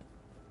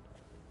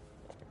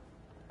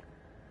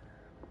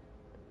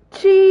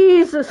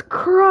 Jesus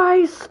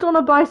Christ, on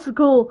a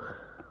bicycle.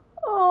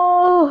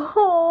 Oh,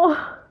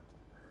 oh.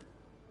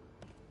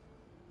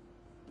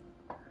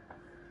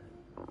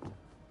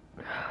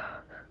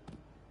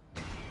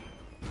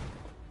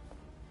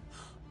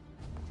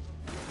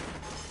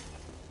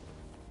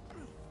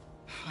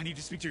 I need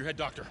to speak to your head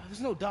doctor.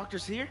 There's no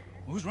doctors here.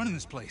 Who's running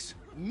this place?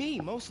 Me,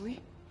 mostly.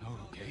 Oh,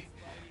 okay.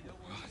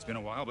 Well, it's been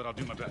a while, but I'll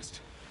do my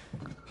best.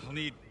 I'll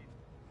need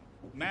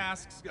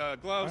masks,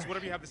 gloves,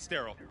 whatever you have that's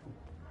sterile.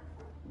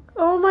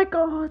 Oh my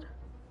god.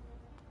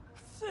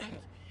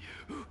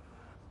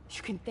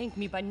 You can thank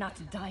me by not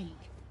dying.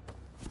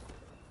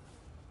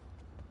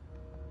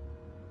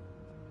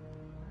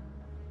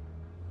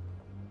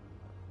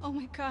 Oh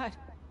my god.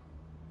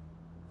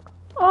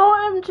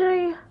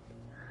 OMG.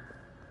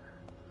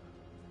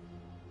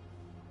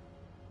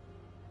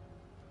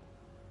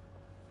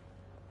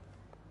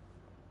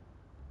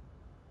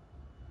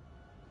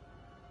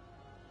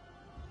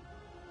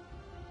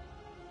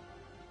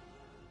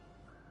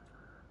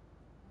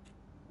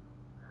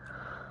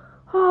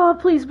 Oh,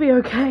 please be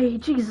okay.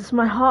 Jesus,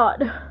 my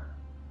heart.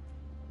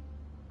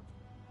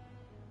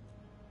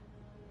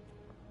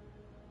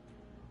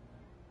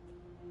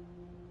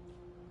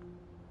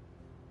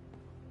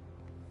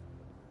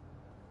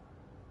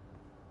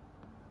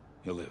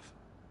 He'll live,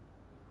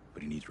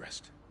 but he needs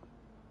rest.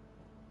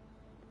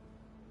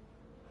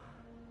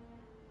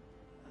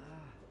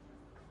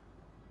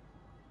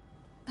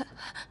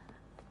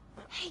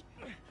 Hey,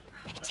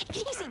 take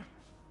it easy.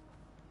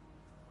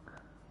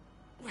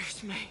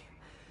 Where's May?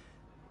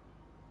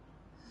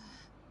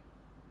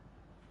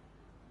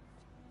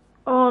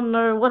 Oh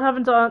no, what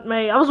happened to Aunt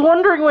May? I was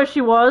wondering where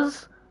she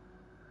was.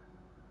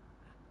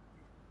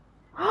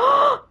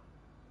 Oh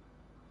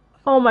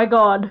my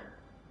god.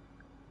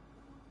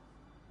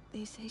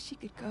 They say she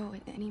could go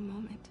at any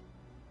moment.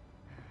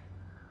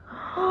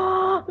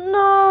 Oh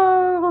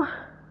no.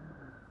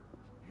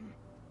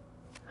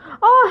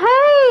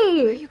 Oh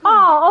hey!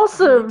 Oh,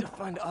 awesome. To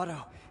find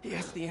Otto. He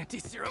has the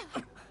anti-serum.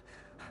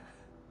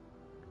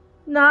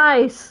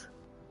 Nice.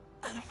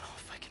 I don't know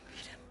if I can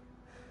beat him.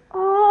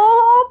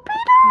 Oh, Peter!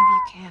 Maybe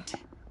you can't.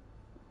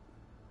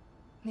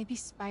 Maybe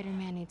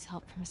Spider-Man needs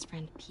help from his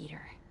friend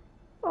Peter.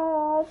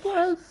 Oh,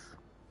 bless.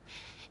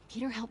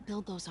 Peter helped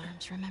build those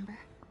arms, remember?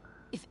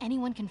 If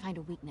anyone can find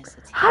a weakness,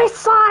 it's him. Hi,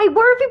 Sai!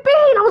 Where have you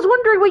been? I was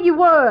wondering where you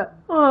were.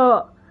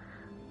 Oh.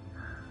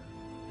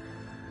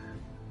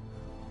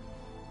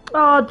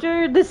 Oh,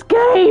 dude, this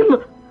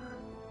game!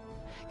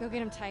 Go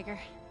get him, Tiger.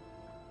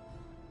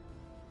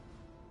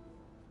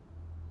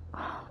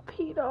 Oh,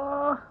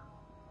 Peter.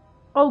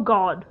 Oh,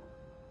 God.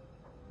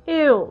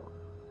 Ew.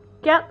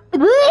 Get.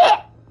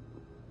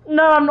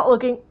 No, I'm not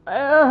looking.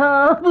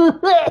 What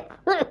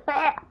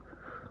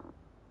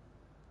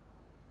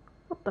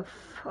the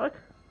fuck?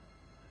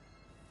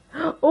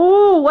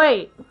 Oh,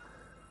 wait.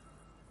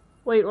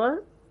 Wait,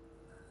 what?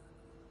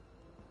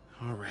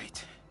 All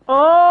right.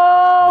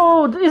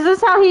 Oh, is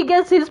this how he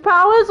gets his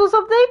powers or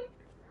something?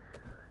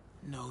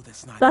 No,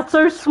 that's not. That's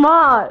so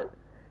smart.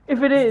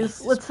 If it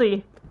is, let's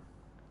see.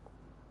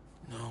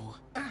 No.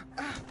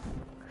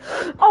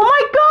 Oh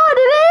my god,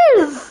 it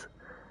is!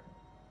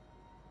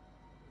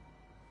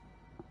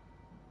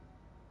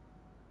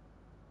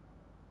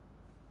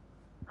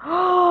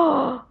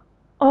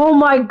 Oh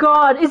my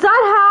god, is that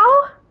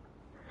how?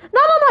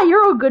 No,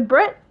 you're all good,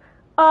 Britt.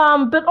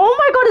 But oh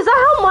my god, is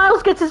that how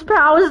Miles gets his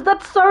powers?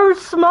 That's so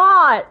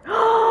smart.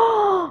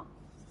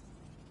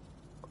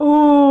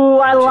 Ooh,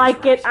 I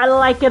like it. I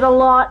like it a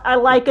lot. I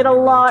like it a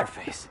lot.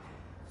 Interface.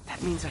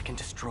 That means I can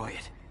destroy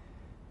it.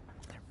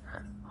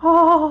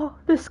 Oh,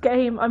 this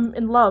game, I'm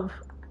in love.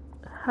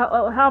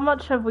 How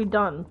much have we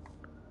done?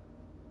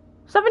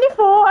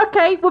 74,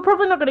 okay, we're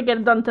probably not gonna get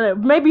it done today.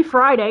 Maybe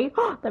Friday.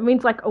 That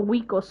means like a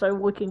week or so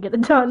we can get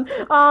it done.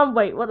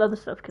 Wait, what other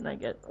stuff can I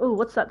get? Ooh,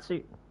 what's that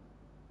suit?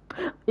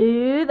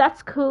 Ooh,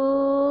 that's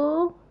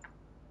cool.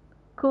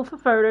 Cool for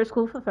photos,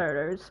 cool for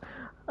photos.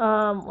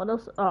 What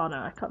else? Oh no,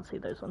 I can't see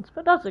those ones,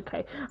 but that's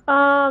okay. Did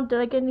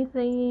I get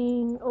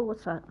anything? Oh,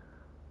 what's that?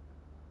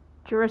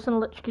 Jerusalem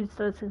electrocuted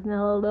says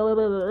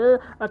no.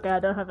 Okay, I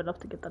don't have enough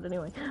to get that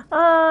anyway.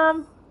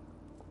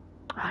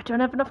 I don't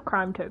have enough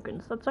crime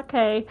tokens. That's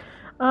okay.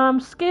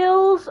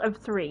 Skills of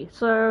 3.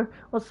 So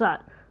what's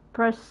that?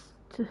 Press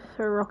to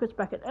throw rockets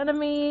back at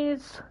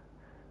enemies.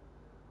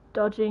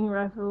 Dodging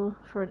rifle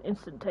for an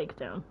instant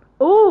takedown.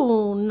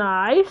 Ooh,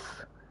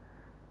 nice.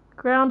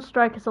 Ground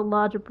strike is a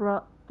larger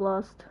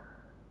blast.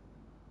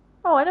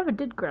 Oh, I never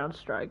did ground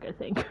strike, I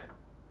think.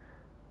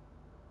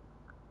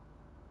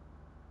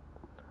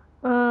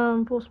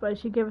 Full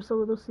space, you gave us a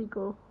little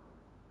sequel.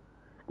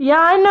 Yeah,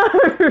 I know!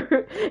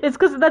 It's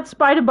because of that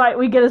spider bite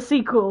we get a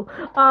sequel.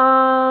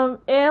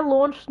 Air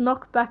launch,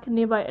 knock back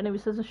nearby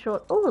enemies as a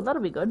short. Oh,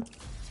 that'll be good. That's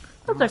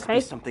there must okay.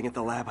 Be something at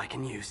the lab I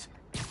can use.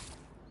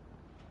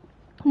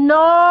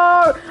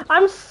 No!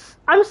 I'm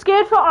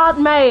scared for Aunt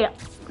May.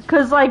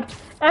 Because, like,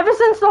 ever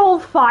since the whole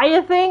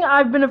fire thing,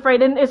 I've been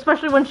afraid. And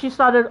especially when she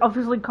started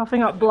obviously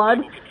coughing up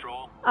blood.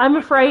 I'm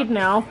afraid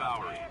now.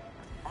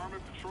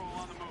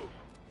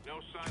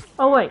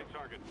 Oh, wait.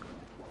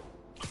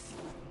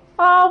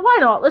 Why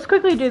not? Let's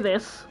quickly do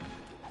this.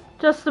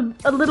 Just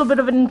a little bit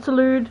of an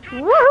interlude.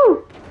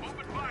 Woohoo!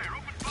 Open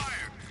fire!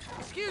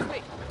 Excuse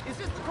me, is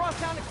this the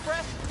Crosstown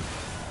Express?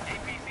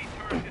 APC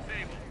turret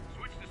disabled.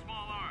 Switch to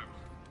small arms.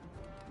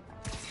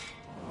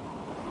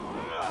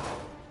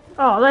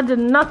 Oh, that did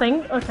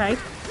nothing. Okay.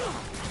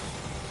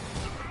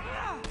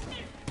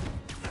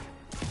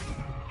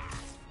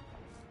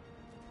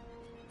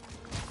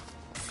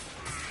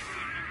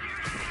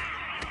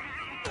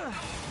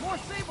 More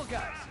Sable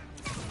guys.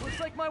 Looks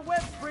like my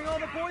webs bring all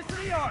the boys to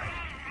the yard.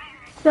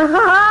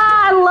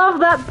 I love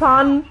that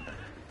pun.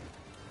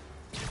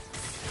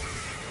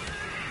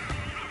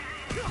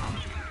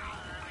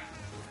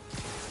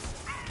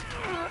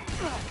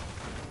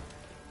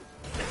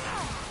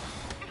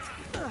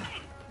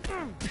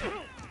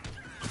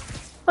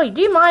 Wait,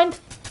 do you mind?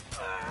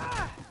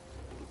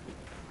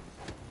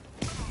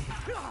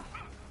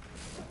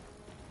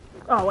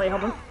 Oh, wait,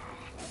 hold on.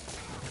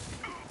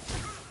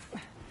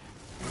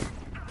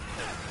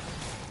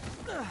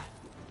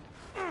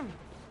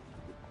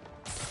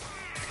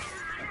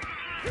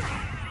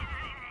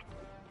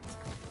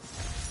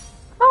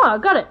 Oh,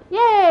 got it!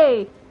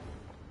 Yay!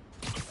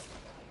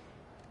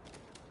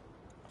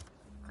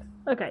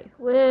 Okay,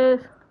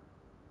 with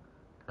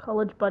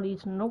college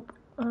buddies, nope.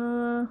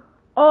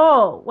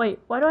 Oh, wait,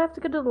 why do I have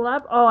to go to the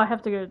lab? Oh, I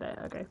have to go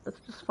there. Okay, let's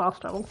just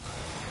fast travel.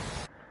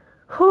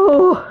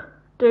 Whew,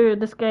 dude,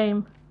 this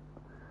game.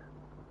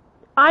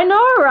 I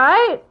know,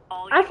 right?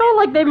 I felt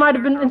like they might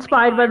have been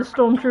inspired by the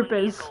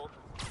stormtroopers.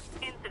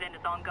 Incident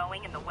is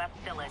ongoing in the West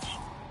Village.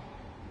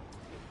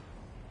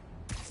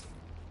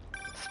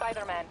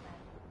 Spider-Man.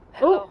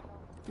 Hello.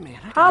 Oh. Man,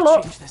 I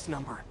gotta change this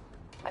number.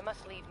 I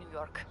must leave New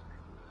York.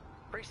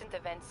 Recent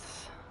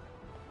events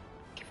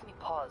give me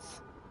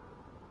pause.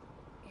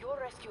 Your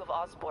rescue of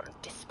Osborn,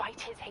 despite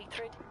his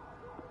hatred,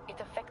 it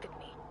affected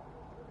me.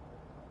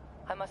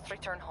 I must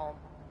return home.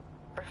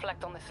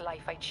 Reflect on this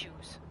life I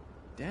choose.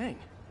 Dang.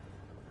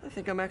 I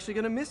think I'm actually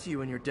gonna miss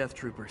you and your death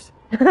troopers.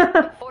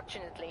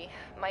 Unfortunately,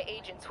 my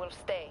agents will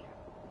stay.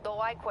 Though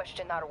I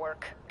question our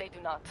work, they do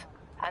not.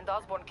 And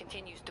Osborn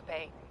continues to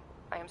pay.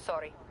 I am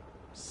sorry.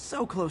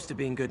 So close to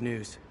being good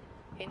news.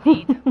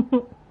 Indeed.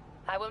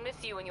 I will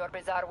miss you and your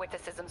bizarre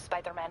witticism,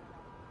 Spider-Man.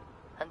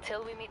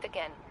 Until we meet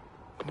again.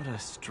 What a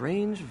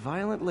strange,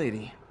 violent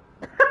lady.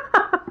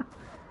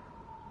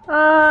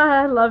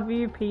 I love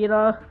you,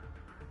 Peter.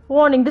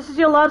 Warning, this is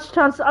your last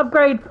chance to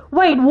upgrade.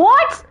 Wait,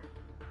 what?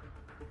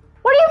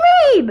 What do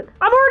you mean?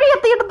 I'm already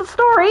at the end of the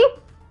story.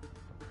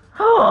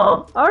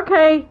 Oh,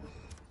 okay.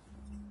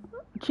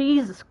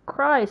 Jesus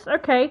Christ.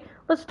 Okay,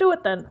 let's do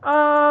it then.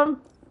 I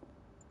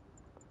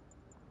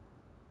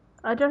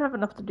don't have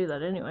enough to do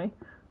that anyway.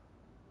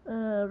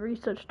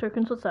 Research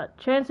tokens, what's that?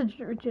 Chance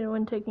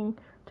when taking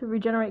to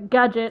regenerate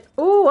gadget.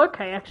 Oh,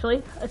 okay,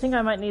 actually. I think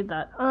I might need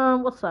that.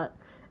 What's that?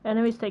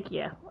 Enemies take,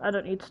 yeah. I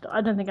don't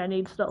think I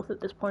need stealth at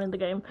this point in the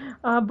game.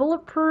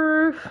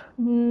 Bulletproof.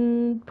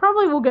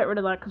 Probably we'll get rid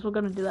of that because we're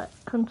gonna do that.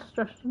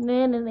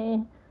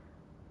 Construction.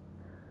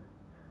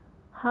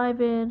 High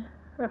bid.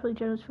 Roughly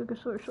generous figure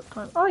for a short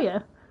time. Oh, yeah.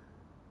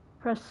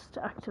 Press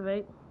to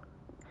activate.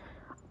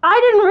 I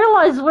didn't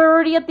realize we're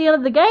already at the end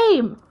of the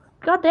game.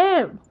 God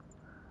damn.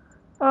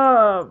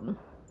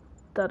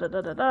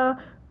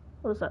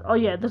 What is that? Oh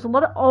yeah, there's a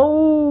lot of.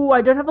 Oh,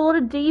 I don't have a lot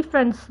of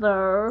defense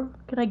though.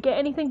 Can I get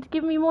anything to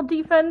give me more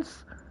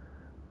defense?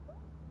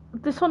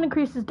 This one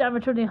increases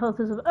damage on your health.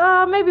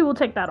 Maybe we'll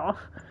take that off.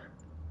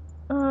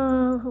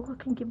 What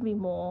can give me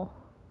more?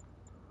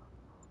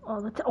 Oh,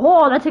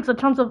 that takes a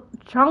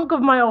chunk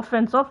of my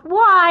offense off.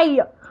 Why?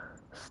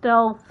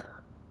 Stealth.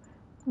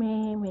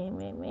 Me.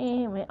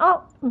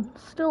 Oh,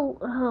 still.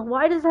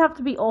 Why does it have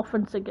to be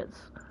offense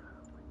against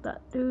that?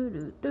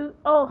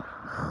 Oh,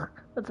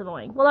 that's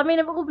annoying. Well, I mean,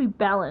 it will be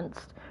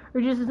balanced.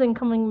 Reduces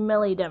incoming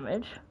melee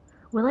damage.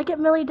 Will I get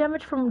melee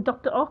damage from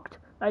Dr. Oct?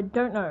 I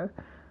don't know.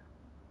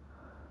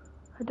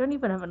 I don't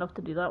even have enough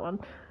to do that one.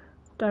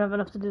 Don't have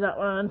enough to do that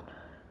one.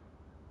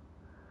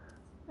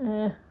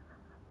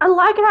 I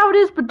like it how it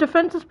is, but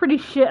defense is pretty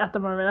shit at the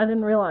moment. I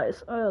didn't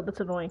realize. Oh, that's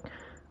annoying.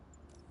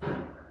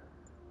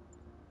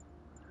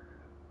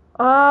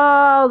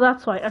 Oh,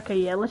 that's why. Okay,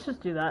 yeah, let's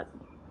just do that.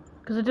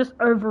 Because it just,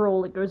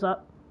 overall, it goes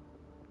up.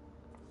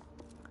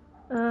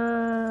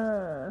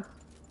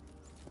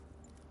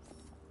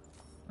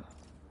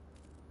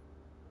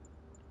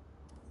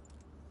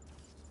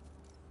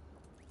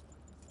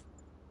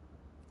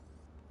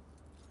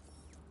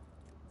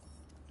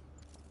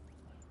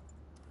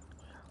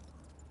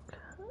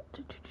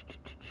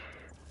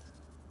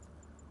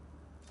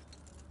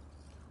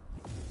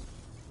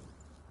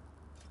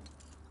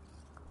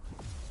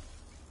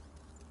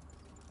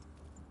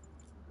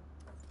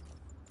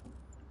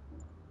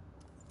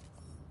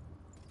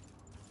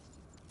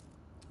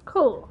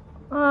 Cool.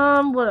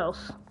 What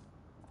else?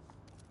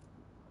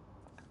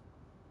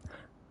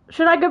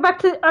 Should I go back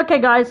to... Okay,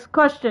 guys,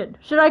 question.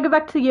 Should I go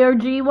back to the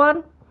OG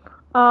one?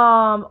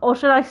 Or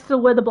should I still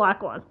wear the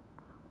black one?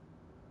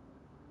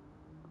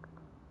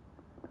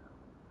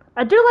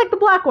 I do like the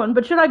black one,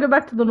 but should I go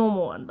back to the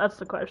normal one? That's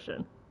the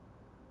question.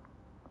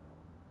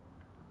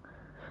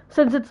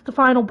 Since it's the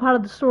final part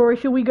of the story,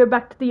 should we go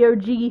back to the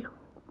OG?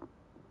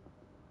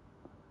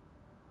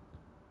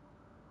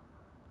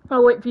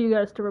 I'll wait for you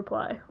guys to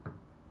reply.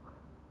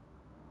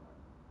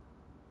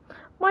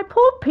 My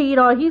poor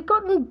Peter, he's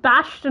gotten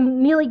bashed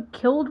and nearly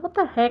killed. What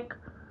the heck?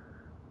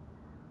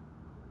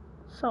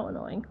 So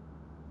annoying.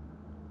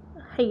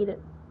 I hate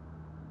it.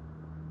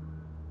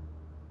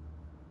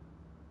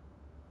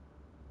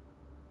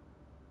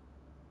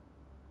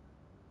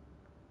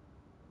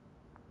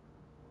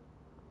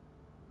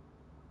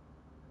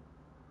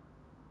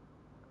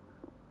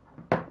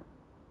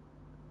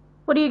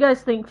 What do you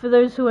guys think, for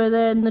those who are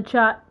there in the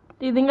chat?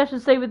 Do you think I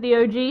should stay with the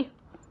OG?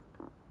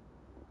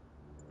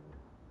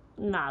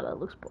 Nah, that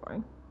looks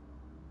boring.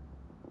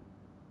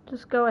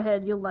 Just go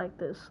ahead, you'll like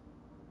this.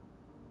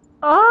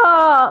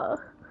 Ah!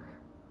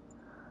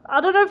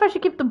 I don't know if I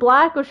should keep the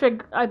black or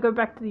should I go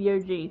back to the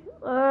OG.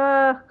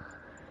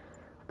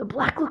 The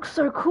black looks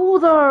so cool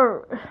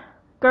though.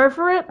 Go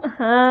for it?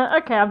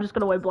 Okay, I'm just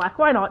gonna wear black,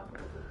 why not?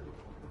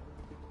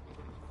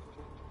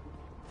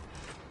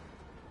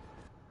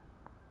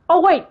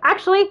 Oh wait,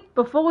 actually,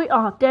 before we...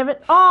 Oh, damn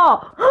it.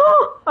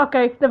 Oh!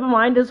 Okay, never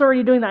mind, it's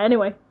already doing that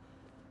anyway.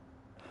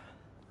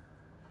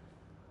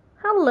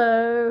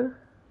 Hello.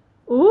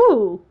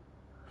 Ooh.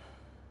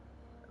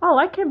 Oh,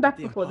 I came back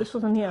before. This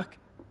wasn't here.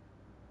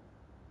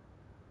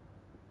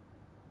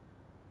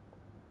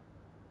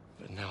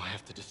 But now I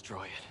have to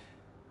destroy it.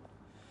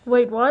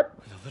 Wait, what?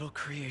 With a little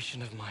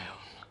creation of my own.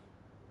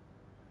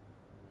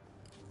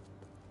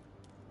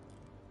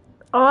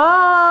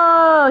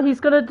 Oh, he's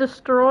gonna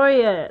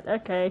destroy it.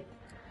 Okay.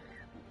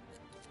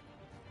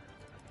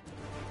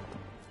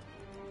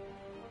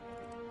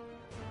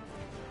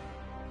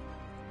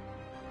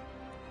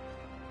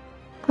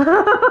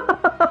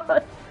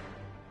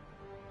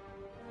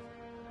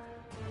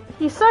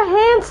 He's so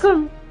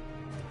handsome.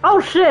 Oh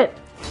shit.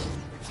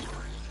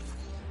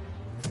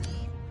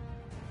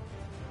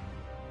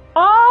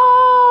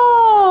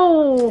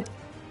 Oh.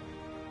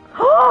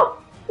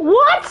 Oh.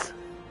 What?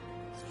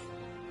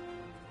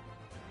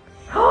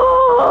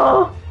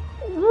 Oh.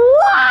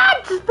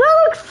 What?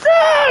 That looks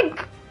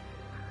sick.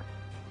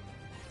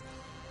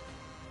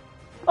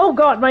 Oh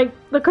god,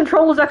 the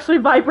controller's actually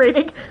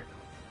vibrating.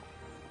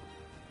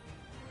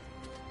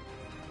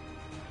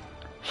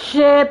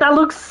 Shit, that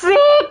looks sick!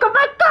 Oh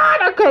my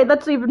god! Okay,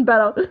 that's even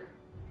better.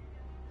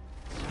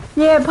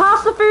 Yeah,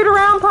 pass the food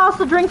around, pass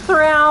the drinks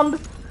around,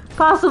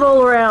 pass it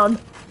all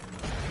around.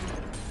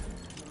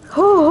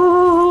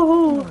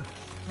 Oh.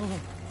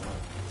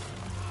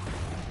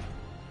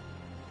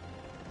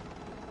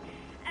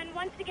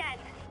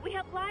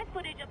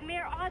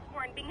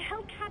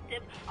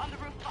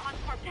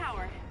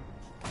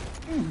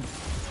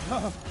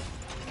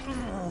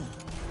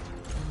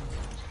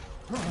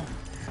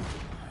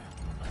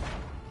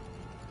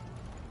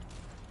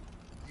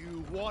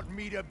 want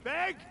me to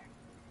beg?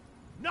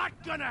 Not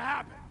gonna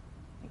happen.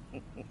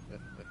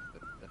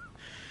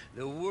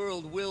 The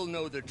world will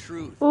know the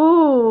truth.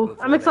 Ooh,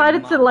 I'm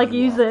excited to like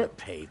use it.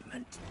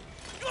 Pavement.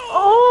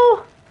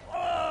 Oh!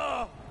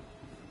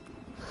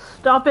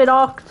 Stop it,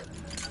 Oct.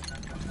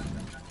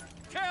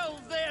 Tell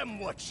them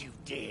what you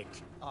did.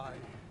 I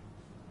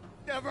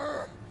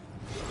never.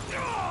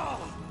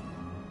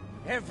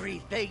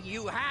 Everything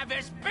you have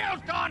is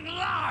built on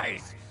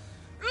lies.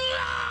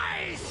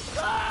 Lies!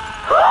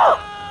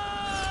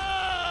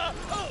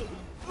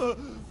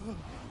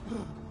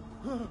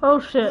 Oh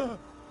shit.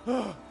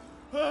 Oh,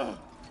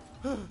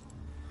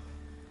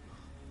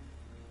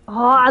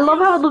 I love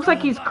how it looks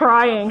like he's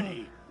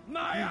crying.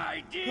 My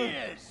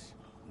ideas!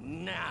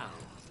 Now,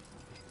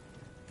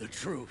 the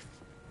truth.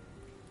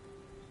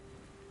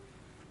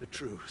 The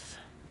truth.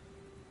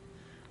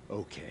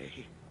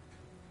 Okay.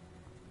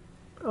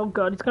 Oh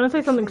god, he's gonna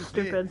say something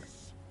stupid.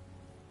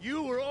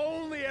 You were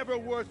only ever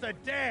worth a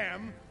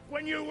damn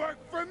when you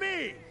worked for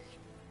me!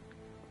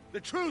 The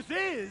truth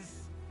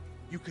is,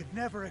 you could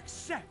never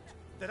accept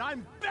that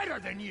I'm better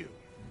than you!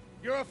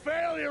 You're a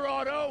failure,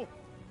 Otto!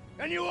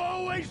 And you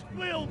always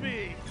will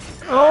be!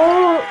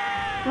 Oh,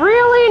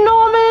 really,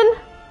 Norman?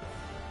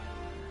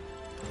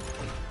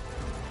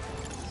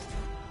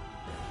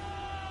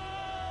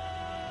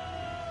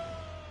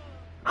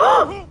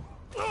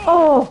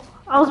 Oh,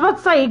 I was about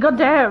to say,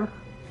 goddamn.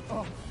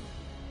 Ah!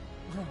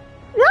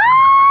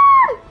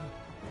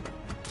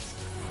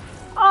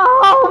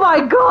 Oh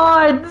my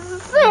god,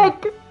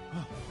 sick!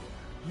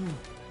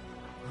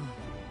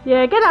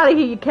 Yeah, get out of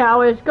here, you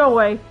coward. Go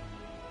away.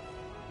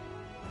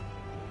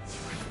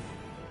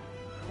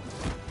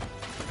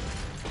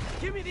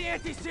 Give me the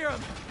anti-serum!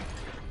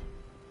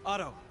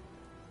 Otto,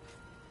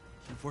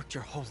 you've worked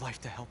your whole life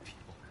to help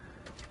people.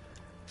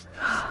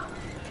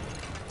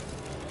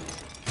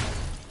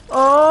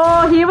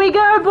 Oh, here we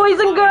go, boys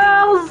and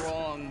girls!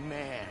 Wrong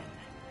man.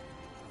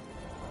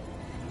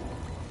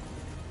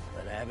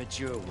 But have it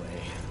your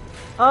way.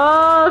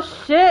 Oh,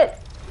 shit!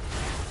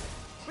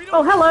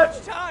 Oh, hello!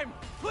 Time,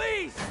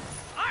 please!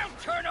 I'll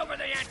turn over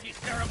the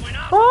anti-serum when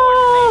I'm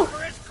Oh!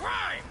 for his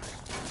crime!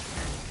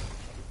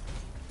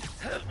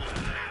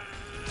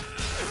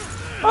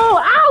 Oh,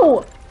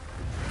 ow!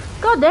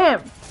 God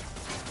damn.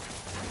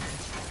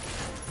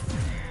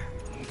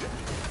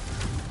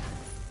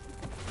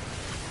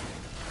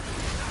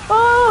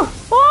 Oh!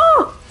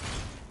 Oh!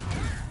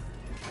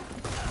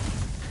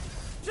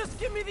 Just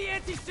give me the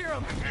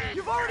anti-serum!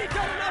 You've already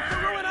done enough to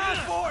ruin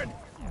Osborn!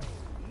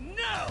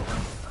 No!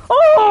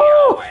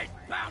 Oh! He always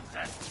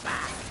bounces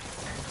back!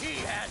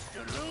 He has to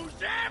lose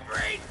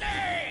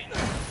everything!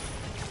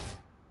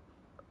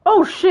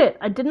 Oh shit,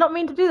 I did not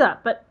mean to do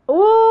that, but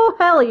oh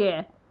hell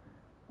yeah.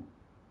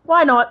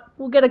 Why not?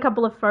 We'll get a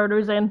couple of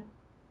photos in.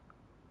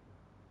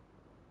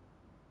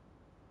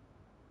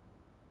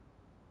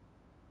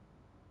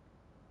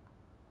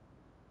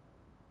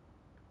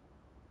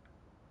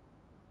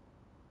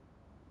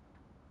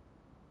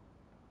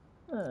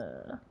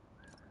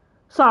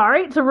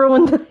 Sorry to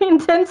ruin the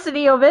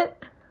intensity of it.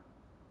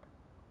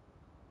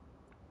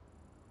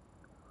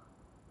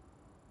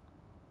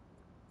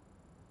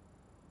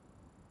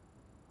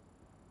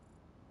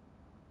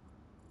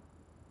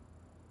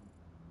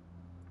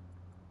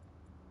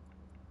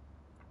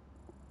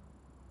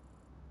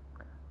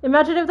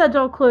 Imagine if that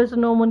door closed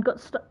and Norman got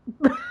stuck.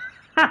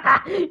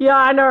 Yeah,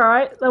 I know,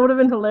 right? That would have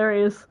been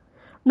hilarious.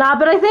 Nah,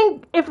 but I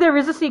think if there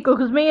is a sequel,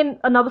 because me and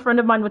another friend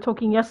of mine were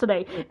talking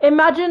yesterday,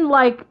 imagine,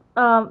 like,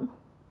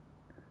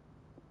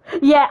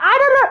 yeah, I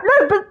don't know,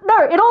 no, but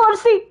no, in all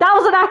honesty, that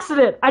was an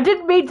accident. I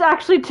didn't mean to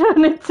actually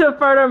turn it to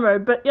photo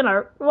mode, but, you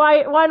know,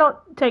 why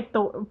not take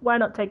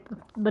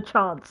the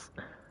chance?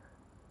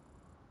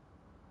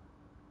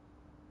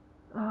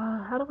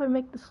 How do I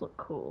make this look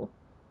cool?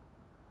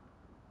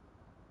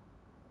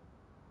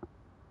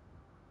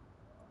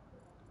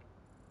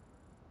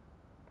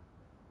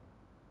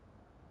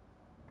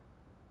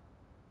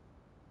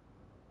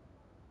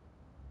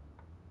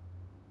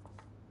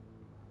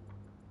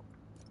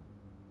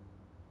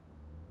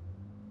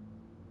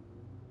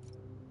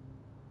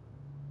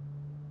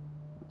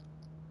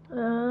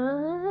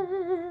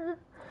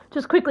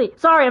 Just quickly.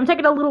 Sorry, I'm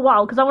taking a little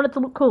while because I want it to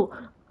look cool.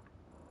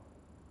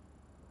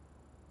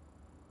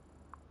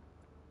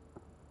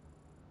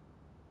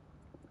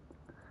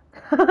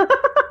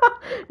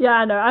 Yeah,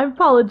 I know. I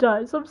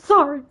apologize. I'm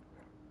sorry.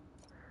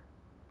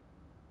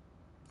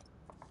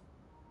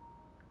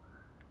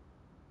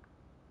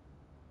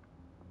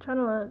 Trying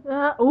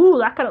to. Ooh,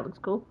 that kind of looks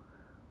cool.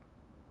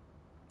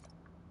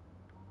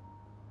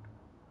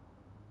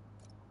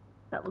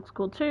 That looks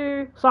cool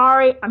too.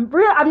 Sorry, I'm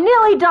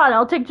nearly done.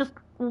 I'll take just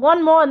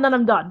one more and then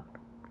I'm done.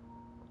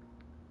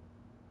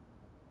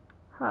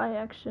 High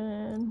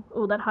action.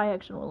 Oh, that high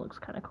action one looks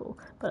kind of cool.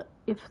 But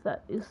if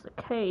that is the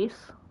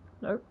case,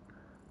 nope.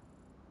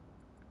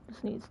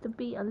 This needs to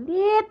be a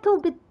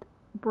little bit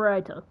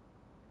brighter.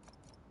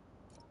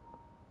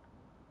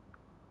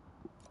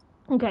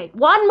 Okay,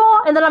 one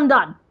more and then I'm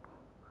done.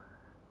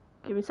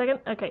 Give me a second.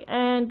 Okay,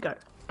 and go.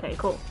 Okay,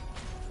 cool.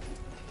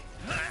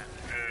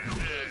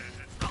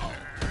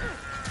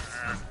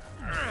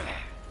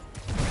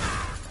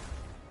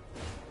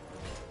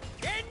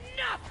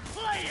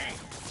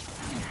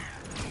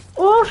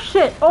 Oh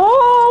shit!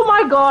 Oh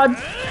my god!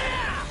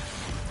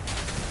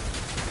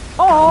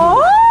 Oh!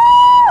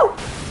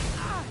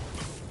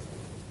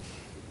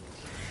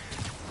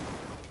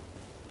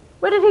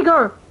 Where did he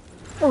go?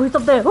 Oh, he's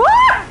up there.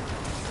 Ah!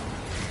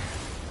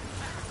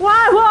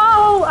 Why?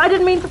 Whoa! I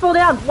didn't mean to fall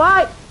down.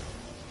 Why?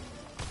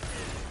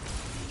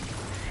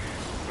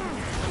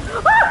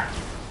 Ah!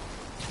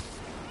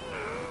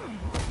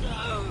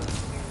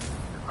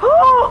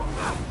 Oh!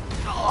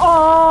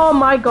 Oh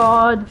my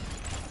god.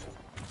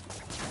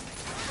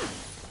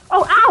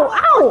 Oh, ow,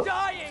 ow!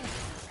 Dying!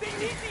 They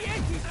need the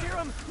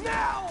anti-serum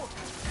now!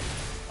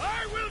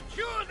 I will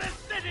cure the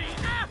city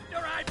after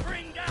I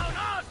bring down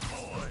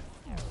Osborn!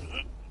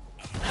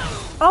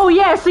 Oh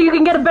yeah, so you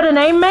can get a better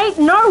name, mate?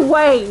 No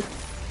way!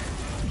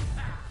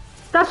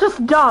 That's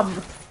just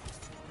dumb.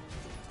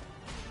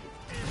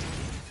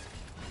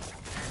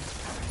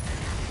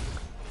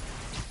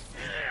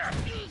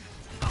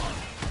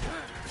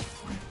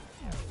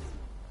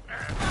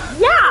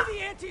 Yeah!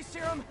 The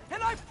anti-serum,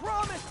 and I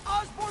promise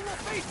Osborn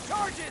will face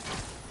charges!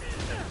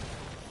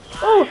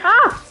 Oh,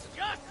 ah!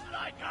 Just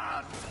like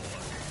Osborn!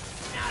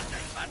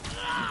 Nothing but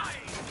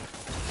lies!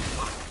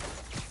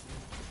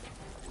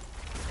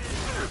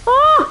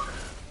 Oh!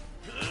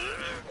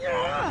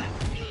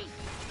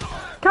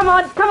 Come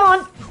on, come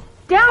on!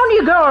 Down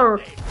you go!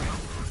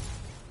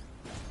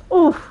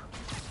 Oof.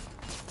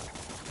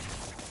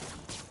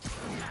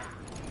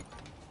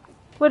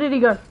 Where did he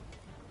go?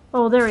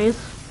 Oh, there he is.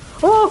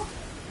 Oh!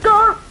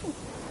 Go!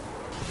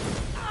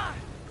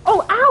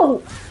 Oh,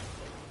 ow!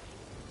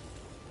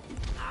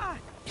 Ah!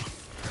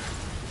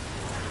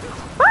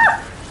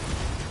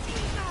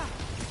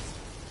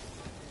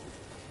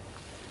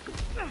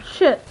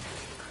 Shit.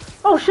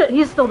 Oh shit,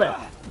 he's still there.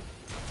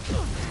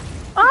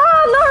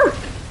 Oh no!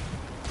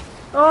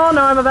 Oh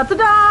no, I'm about to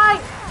die!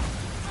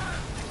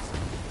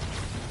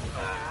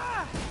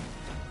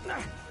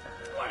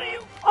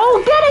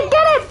 Oh, get it,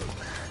 get it!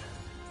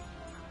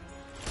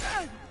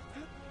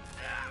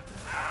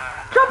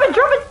 Drop it,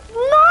 drop it!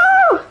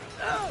 No!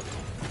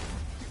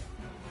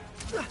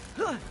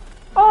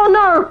 Oh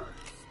no!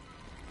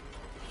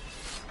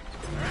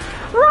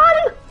 Run!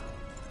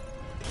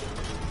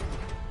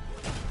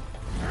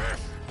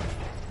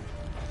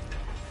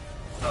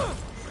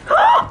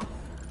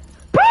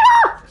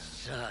 Peter!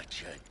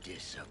 Such a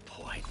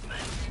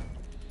disappointment.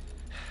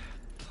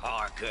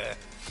 Parker.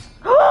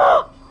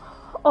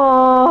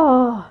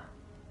 Oh.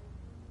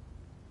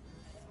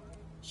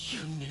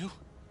 You knew?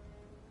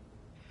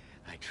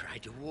 I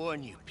tried to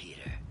warn you,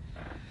 Peter,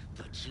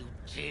 but you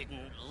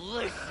didn't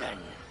listen.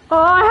 Oh,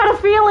 I had a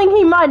feeling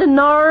he might have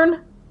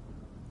known.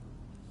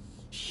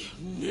 You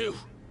knew.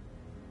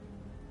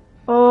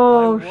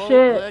 Oh, I won't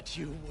shit. let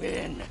you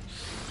win.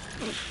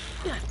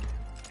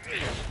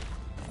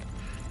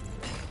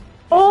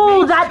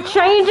 Oh, that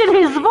change in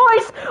his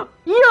voice!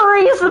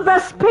 Yuri's the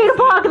best Peter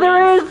Parker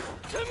there is!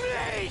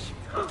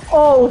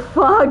 Oh,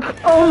 fuck.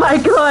 Oh my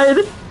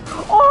god.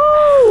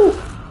 Oh!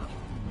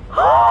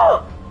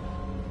 Oh!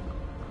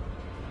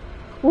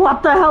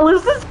 What the hell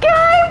is this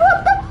game?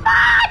 What the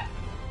fuck?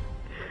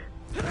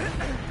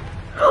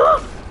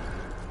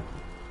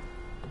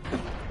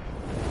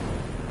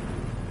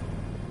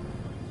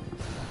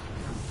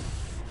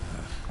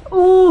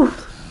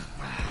 Oof.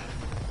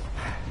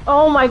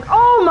 Oh my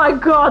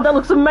god, that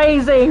looks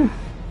amazing.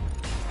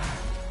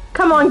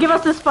 Come on, give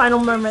us this final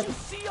moment.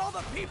 See all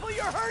the people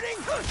you're hurting?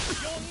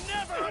 You'll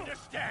never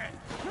understand!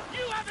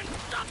 You haven't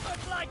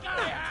suffered like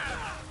I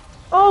have!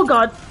 Oh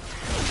god.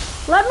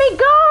 Let me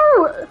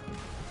go!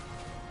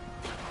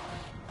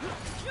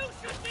 You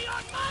should be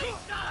on my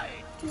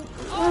side!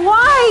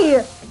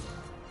 Why?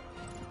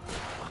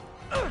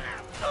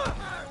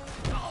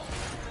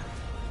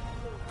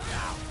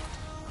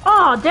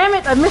 Oh, damn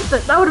it, I missed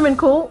it. That would have been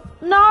cool.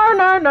 No,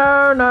 no,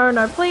 no, no,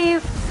 no,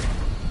 please.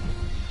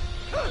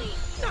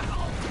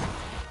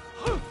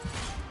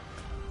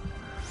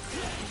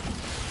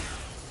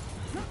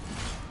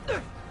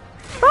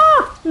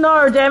 Ah,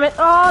 no, damn it.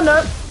 Oh,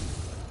 no.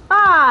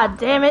 Ah,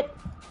 damn it.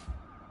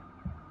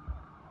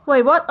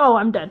 Wait, what? Oh,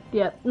 I'm dead.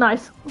 Yeah,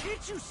 nice.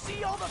 Can't you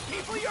see all the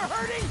people you're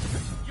hurting?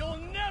 You'll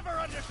never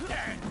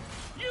understand!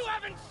 You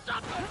haven't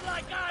suffered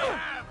like I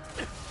have!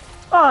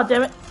 Oh,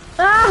 damn it.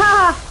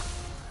 Ah!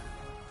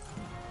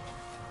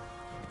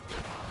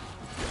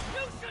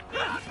 You should be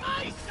on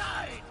my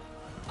side!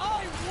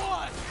 I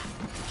won!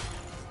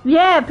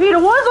 Yeah, Peter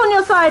was on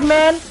your side,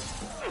 man.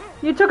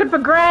 You took it for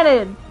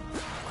granted.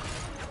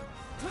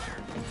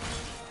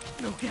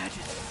 No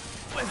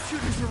gadgets. Web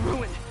shooters are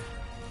ruined.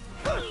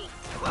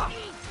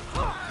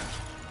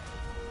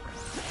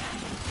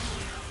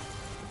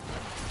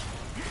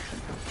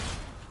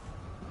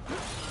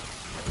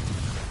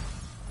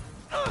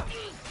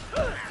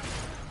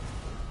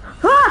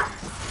 Ah!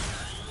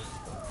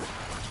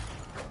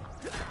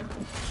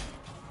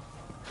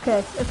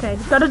 Okay, okay,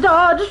 gotta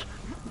dodge.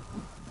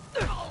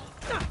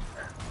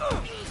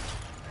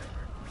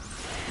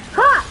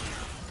 Ha!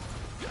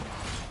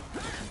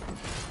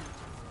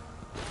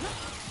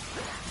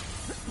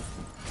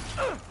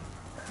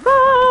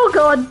 Oh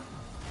god.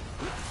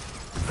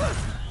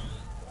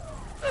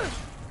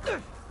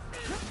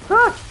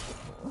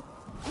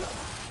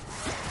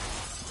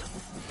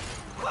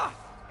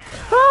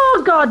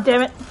 Oh,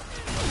 damn it.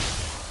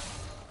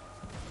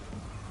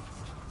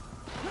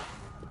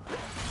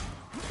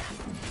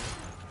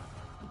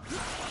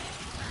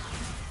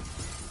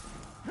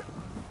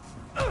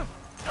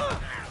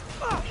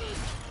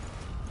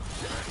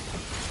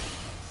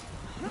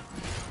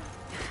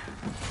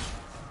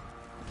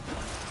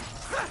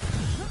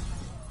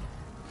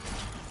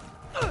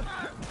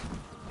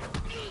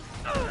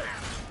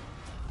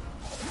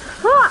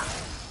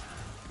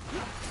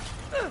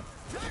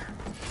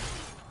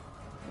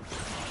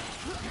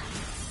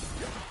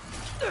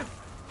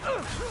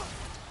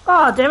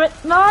 Oh, damn it.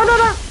 No, no,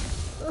 no.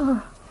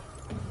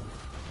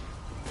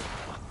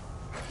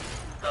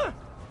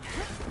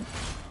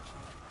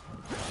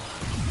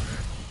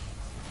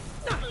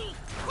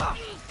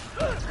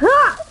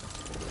 Ugh.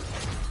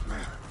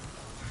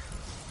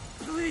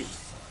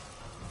 Please,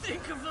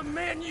 think of the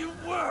man you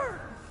were.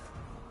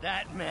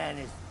 That man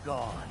is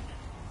gone.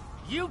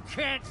 You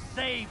can't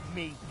save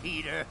me,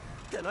 Peter.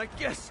 Then I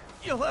guess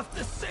you'll have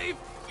to save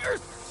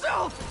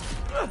yourself.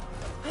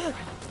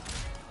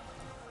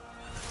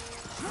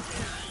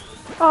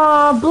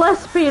 Oh,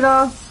 bless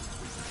Peter.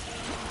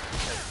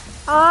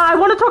 I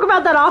want to talk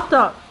about that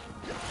after.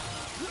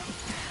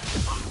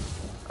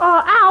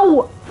 Oh,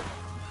 ow!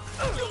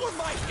 You were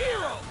my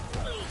hero.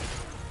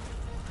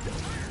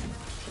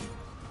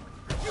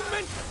 You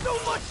meant so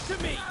much to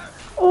me.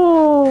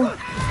 Oh.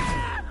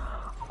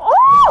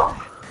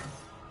 Oh!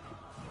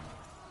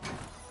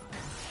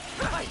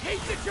 I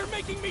hate that you're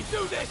making me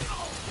do this.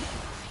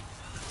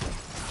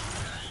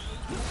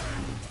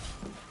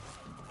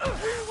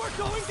 We were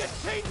going to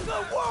change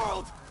the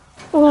world.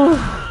 Oh.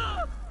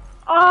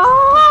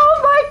 Oh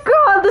my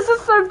god, this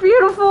is so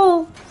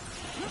beautiful.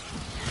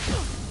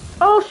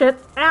 Oh shit,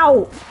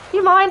 ow.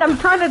 You mind? I'm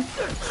trying to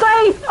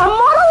say a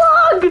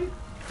monologue.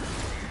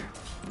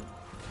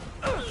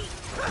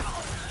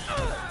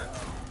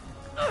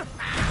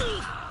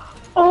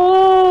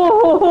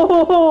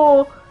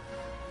 Oh.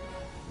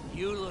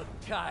 You look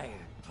tired,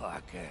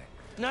 Parker.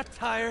 Not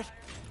tired.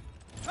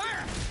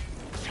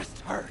 Just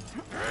hurt.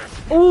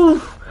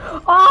 Oof.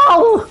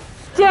 Oh!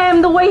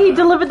 Damn, the way he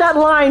delivered that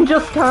line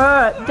just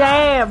hurt.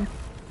 Damn.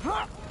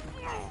 No,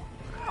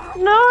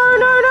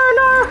 no, no,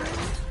 no.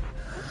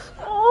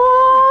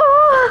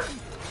 Oh.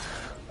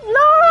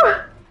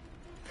 No.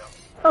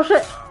 Oh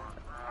shit.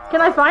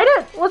 Can I fight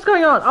it? What's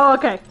going on? Oh,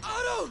 okay.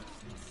 Otto,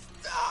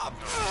 stop.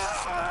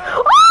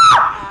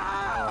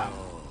 Ah!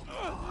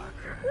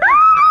 No!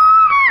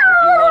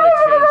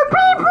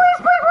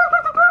 Please!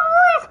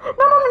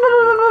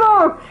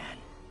 No!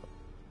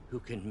 Who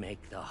can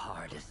make the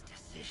hardest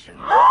decision?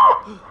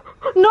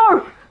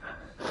 No!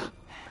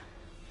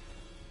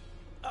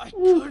 I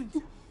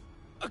couldn't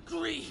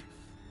agree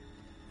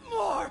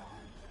more.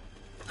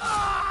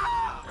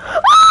 Ah!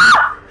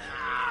 Ah!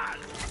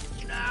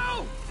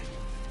 No!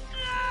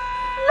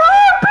 No,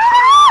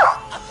 Peter!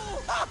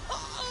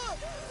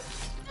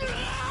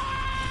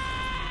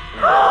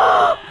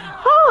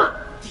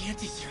 The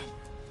anti-serum.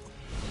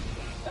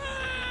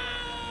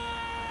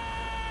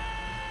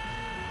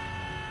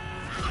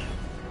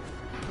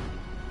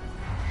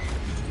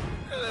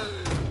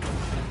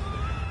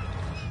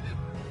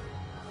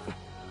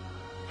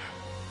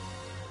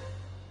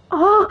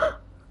 Oh.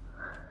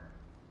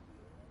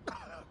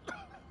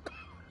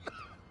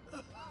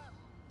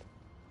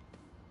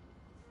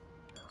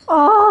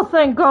 Oh,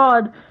 thank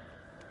God.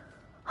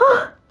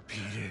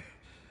 Peter,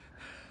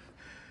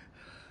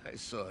 I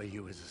saw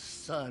you as a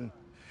son.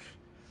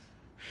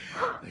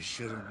 I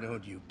should have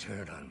known you'd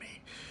turn on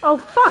me. Oh,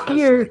 fuck just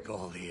you. like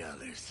all the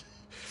others.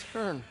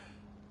 Turn.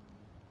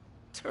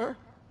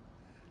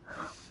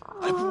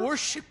 I've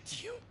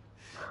worshipped you.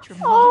 Your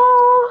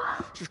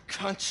mom, your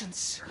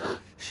conscience,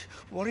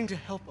 wanting to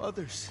help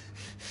others.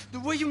 The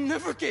way you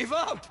never gave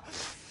up.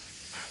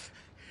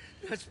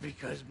 That's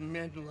because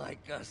men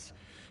like us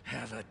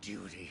have a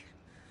duty,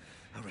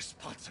 a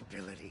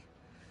responsibility,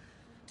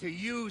 to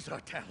use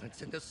our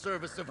talents in the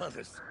service of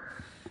others.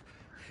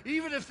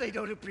 Even if they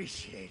don't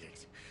appreciate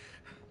it.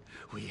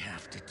 We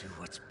have to do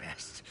what's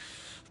best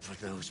for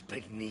those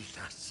beneath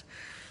us,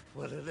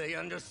 whether they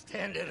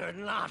understand it or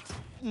not.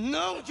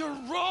 No, you're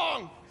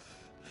wrong!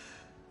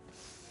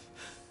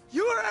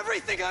 You are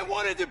everything I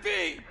wanted to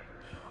be!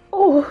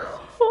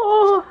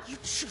 Oh. You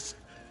just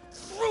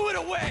threw it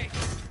away!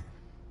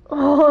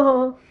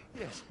 Oh.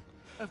 Yes,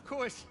 of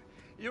course.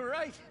 You're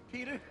right,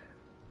 Peter.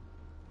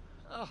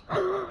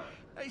 Oh,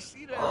 I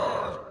see that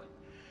now.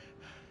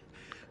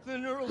 The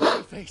neural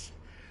interface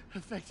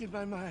affected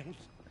my mind.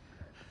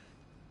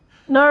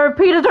 No,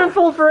 Peter, don't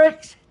fall for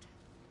it.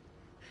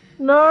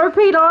 No,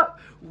 Peter.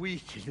 We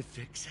can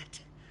fix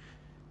it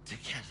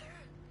together.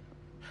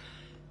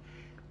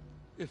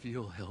 If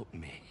you'll help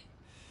me.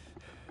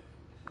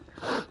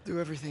 I'll do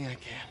everything I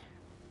can.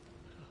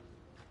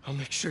 I'll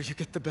make sure you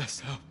get the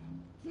best help.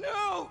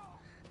 No!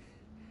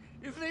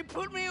 If they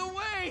put me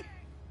away,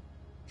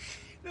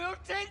 they'll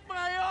take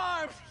my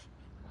arms.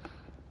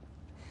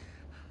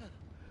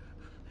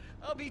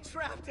 I'll be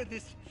trapped in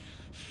this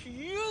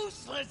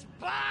useless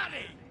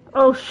body.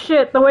 Oh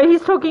shit, the way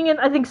he's talking in,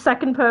 I think,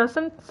 second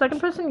person? Second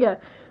person? Yeah.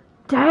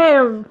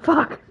 Damn,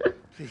 fuck.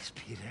 Please,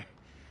 Peter.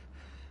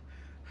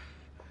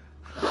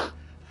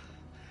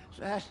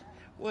 That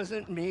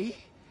wasn't me.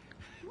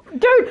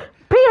 Dude,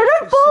 Peter,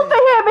 don't fall for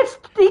him!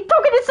 He's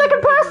talking in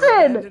second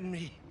person! Abandon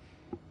me.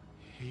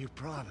 You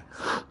promised.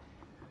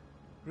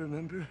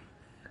 Remember?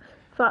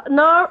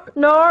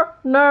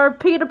 No,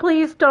 Peter,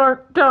 please don't.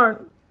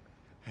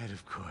 And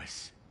of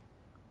course,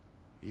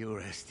 you'll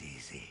rest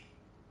easy,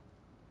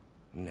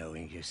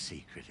 knowing your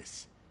secret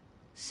is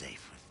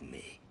safe with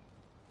me.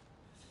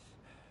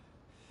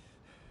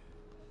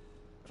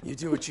 You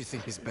do what you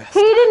think is best.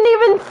 He didn't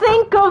even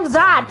think of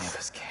that! Any of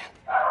us can.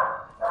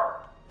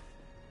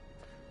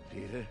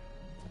 Peter?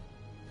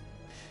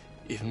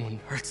 Even when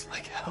it hurts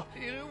like hell.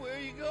 Peter, where are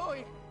you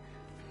going?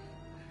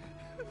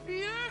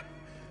 Peter?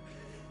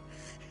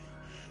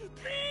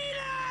 Peter!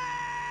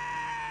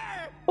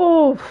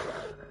 Oh,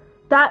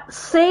 that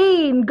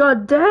scene,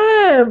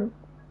 goddamn!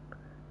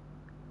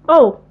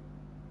 Oh,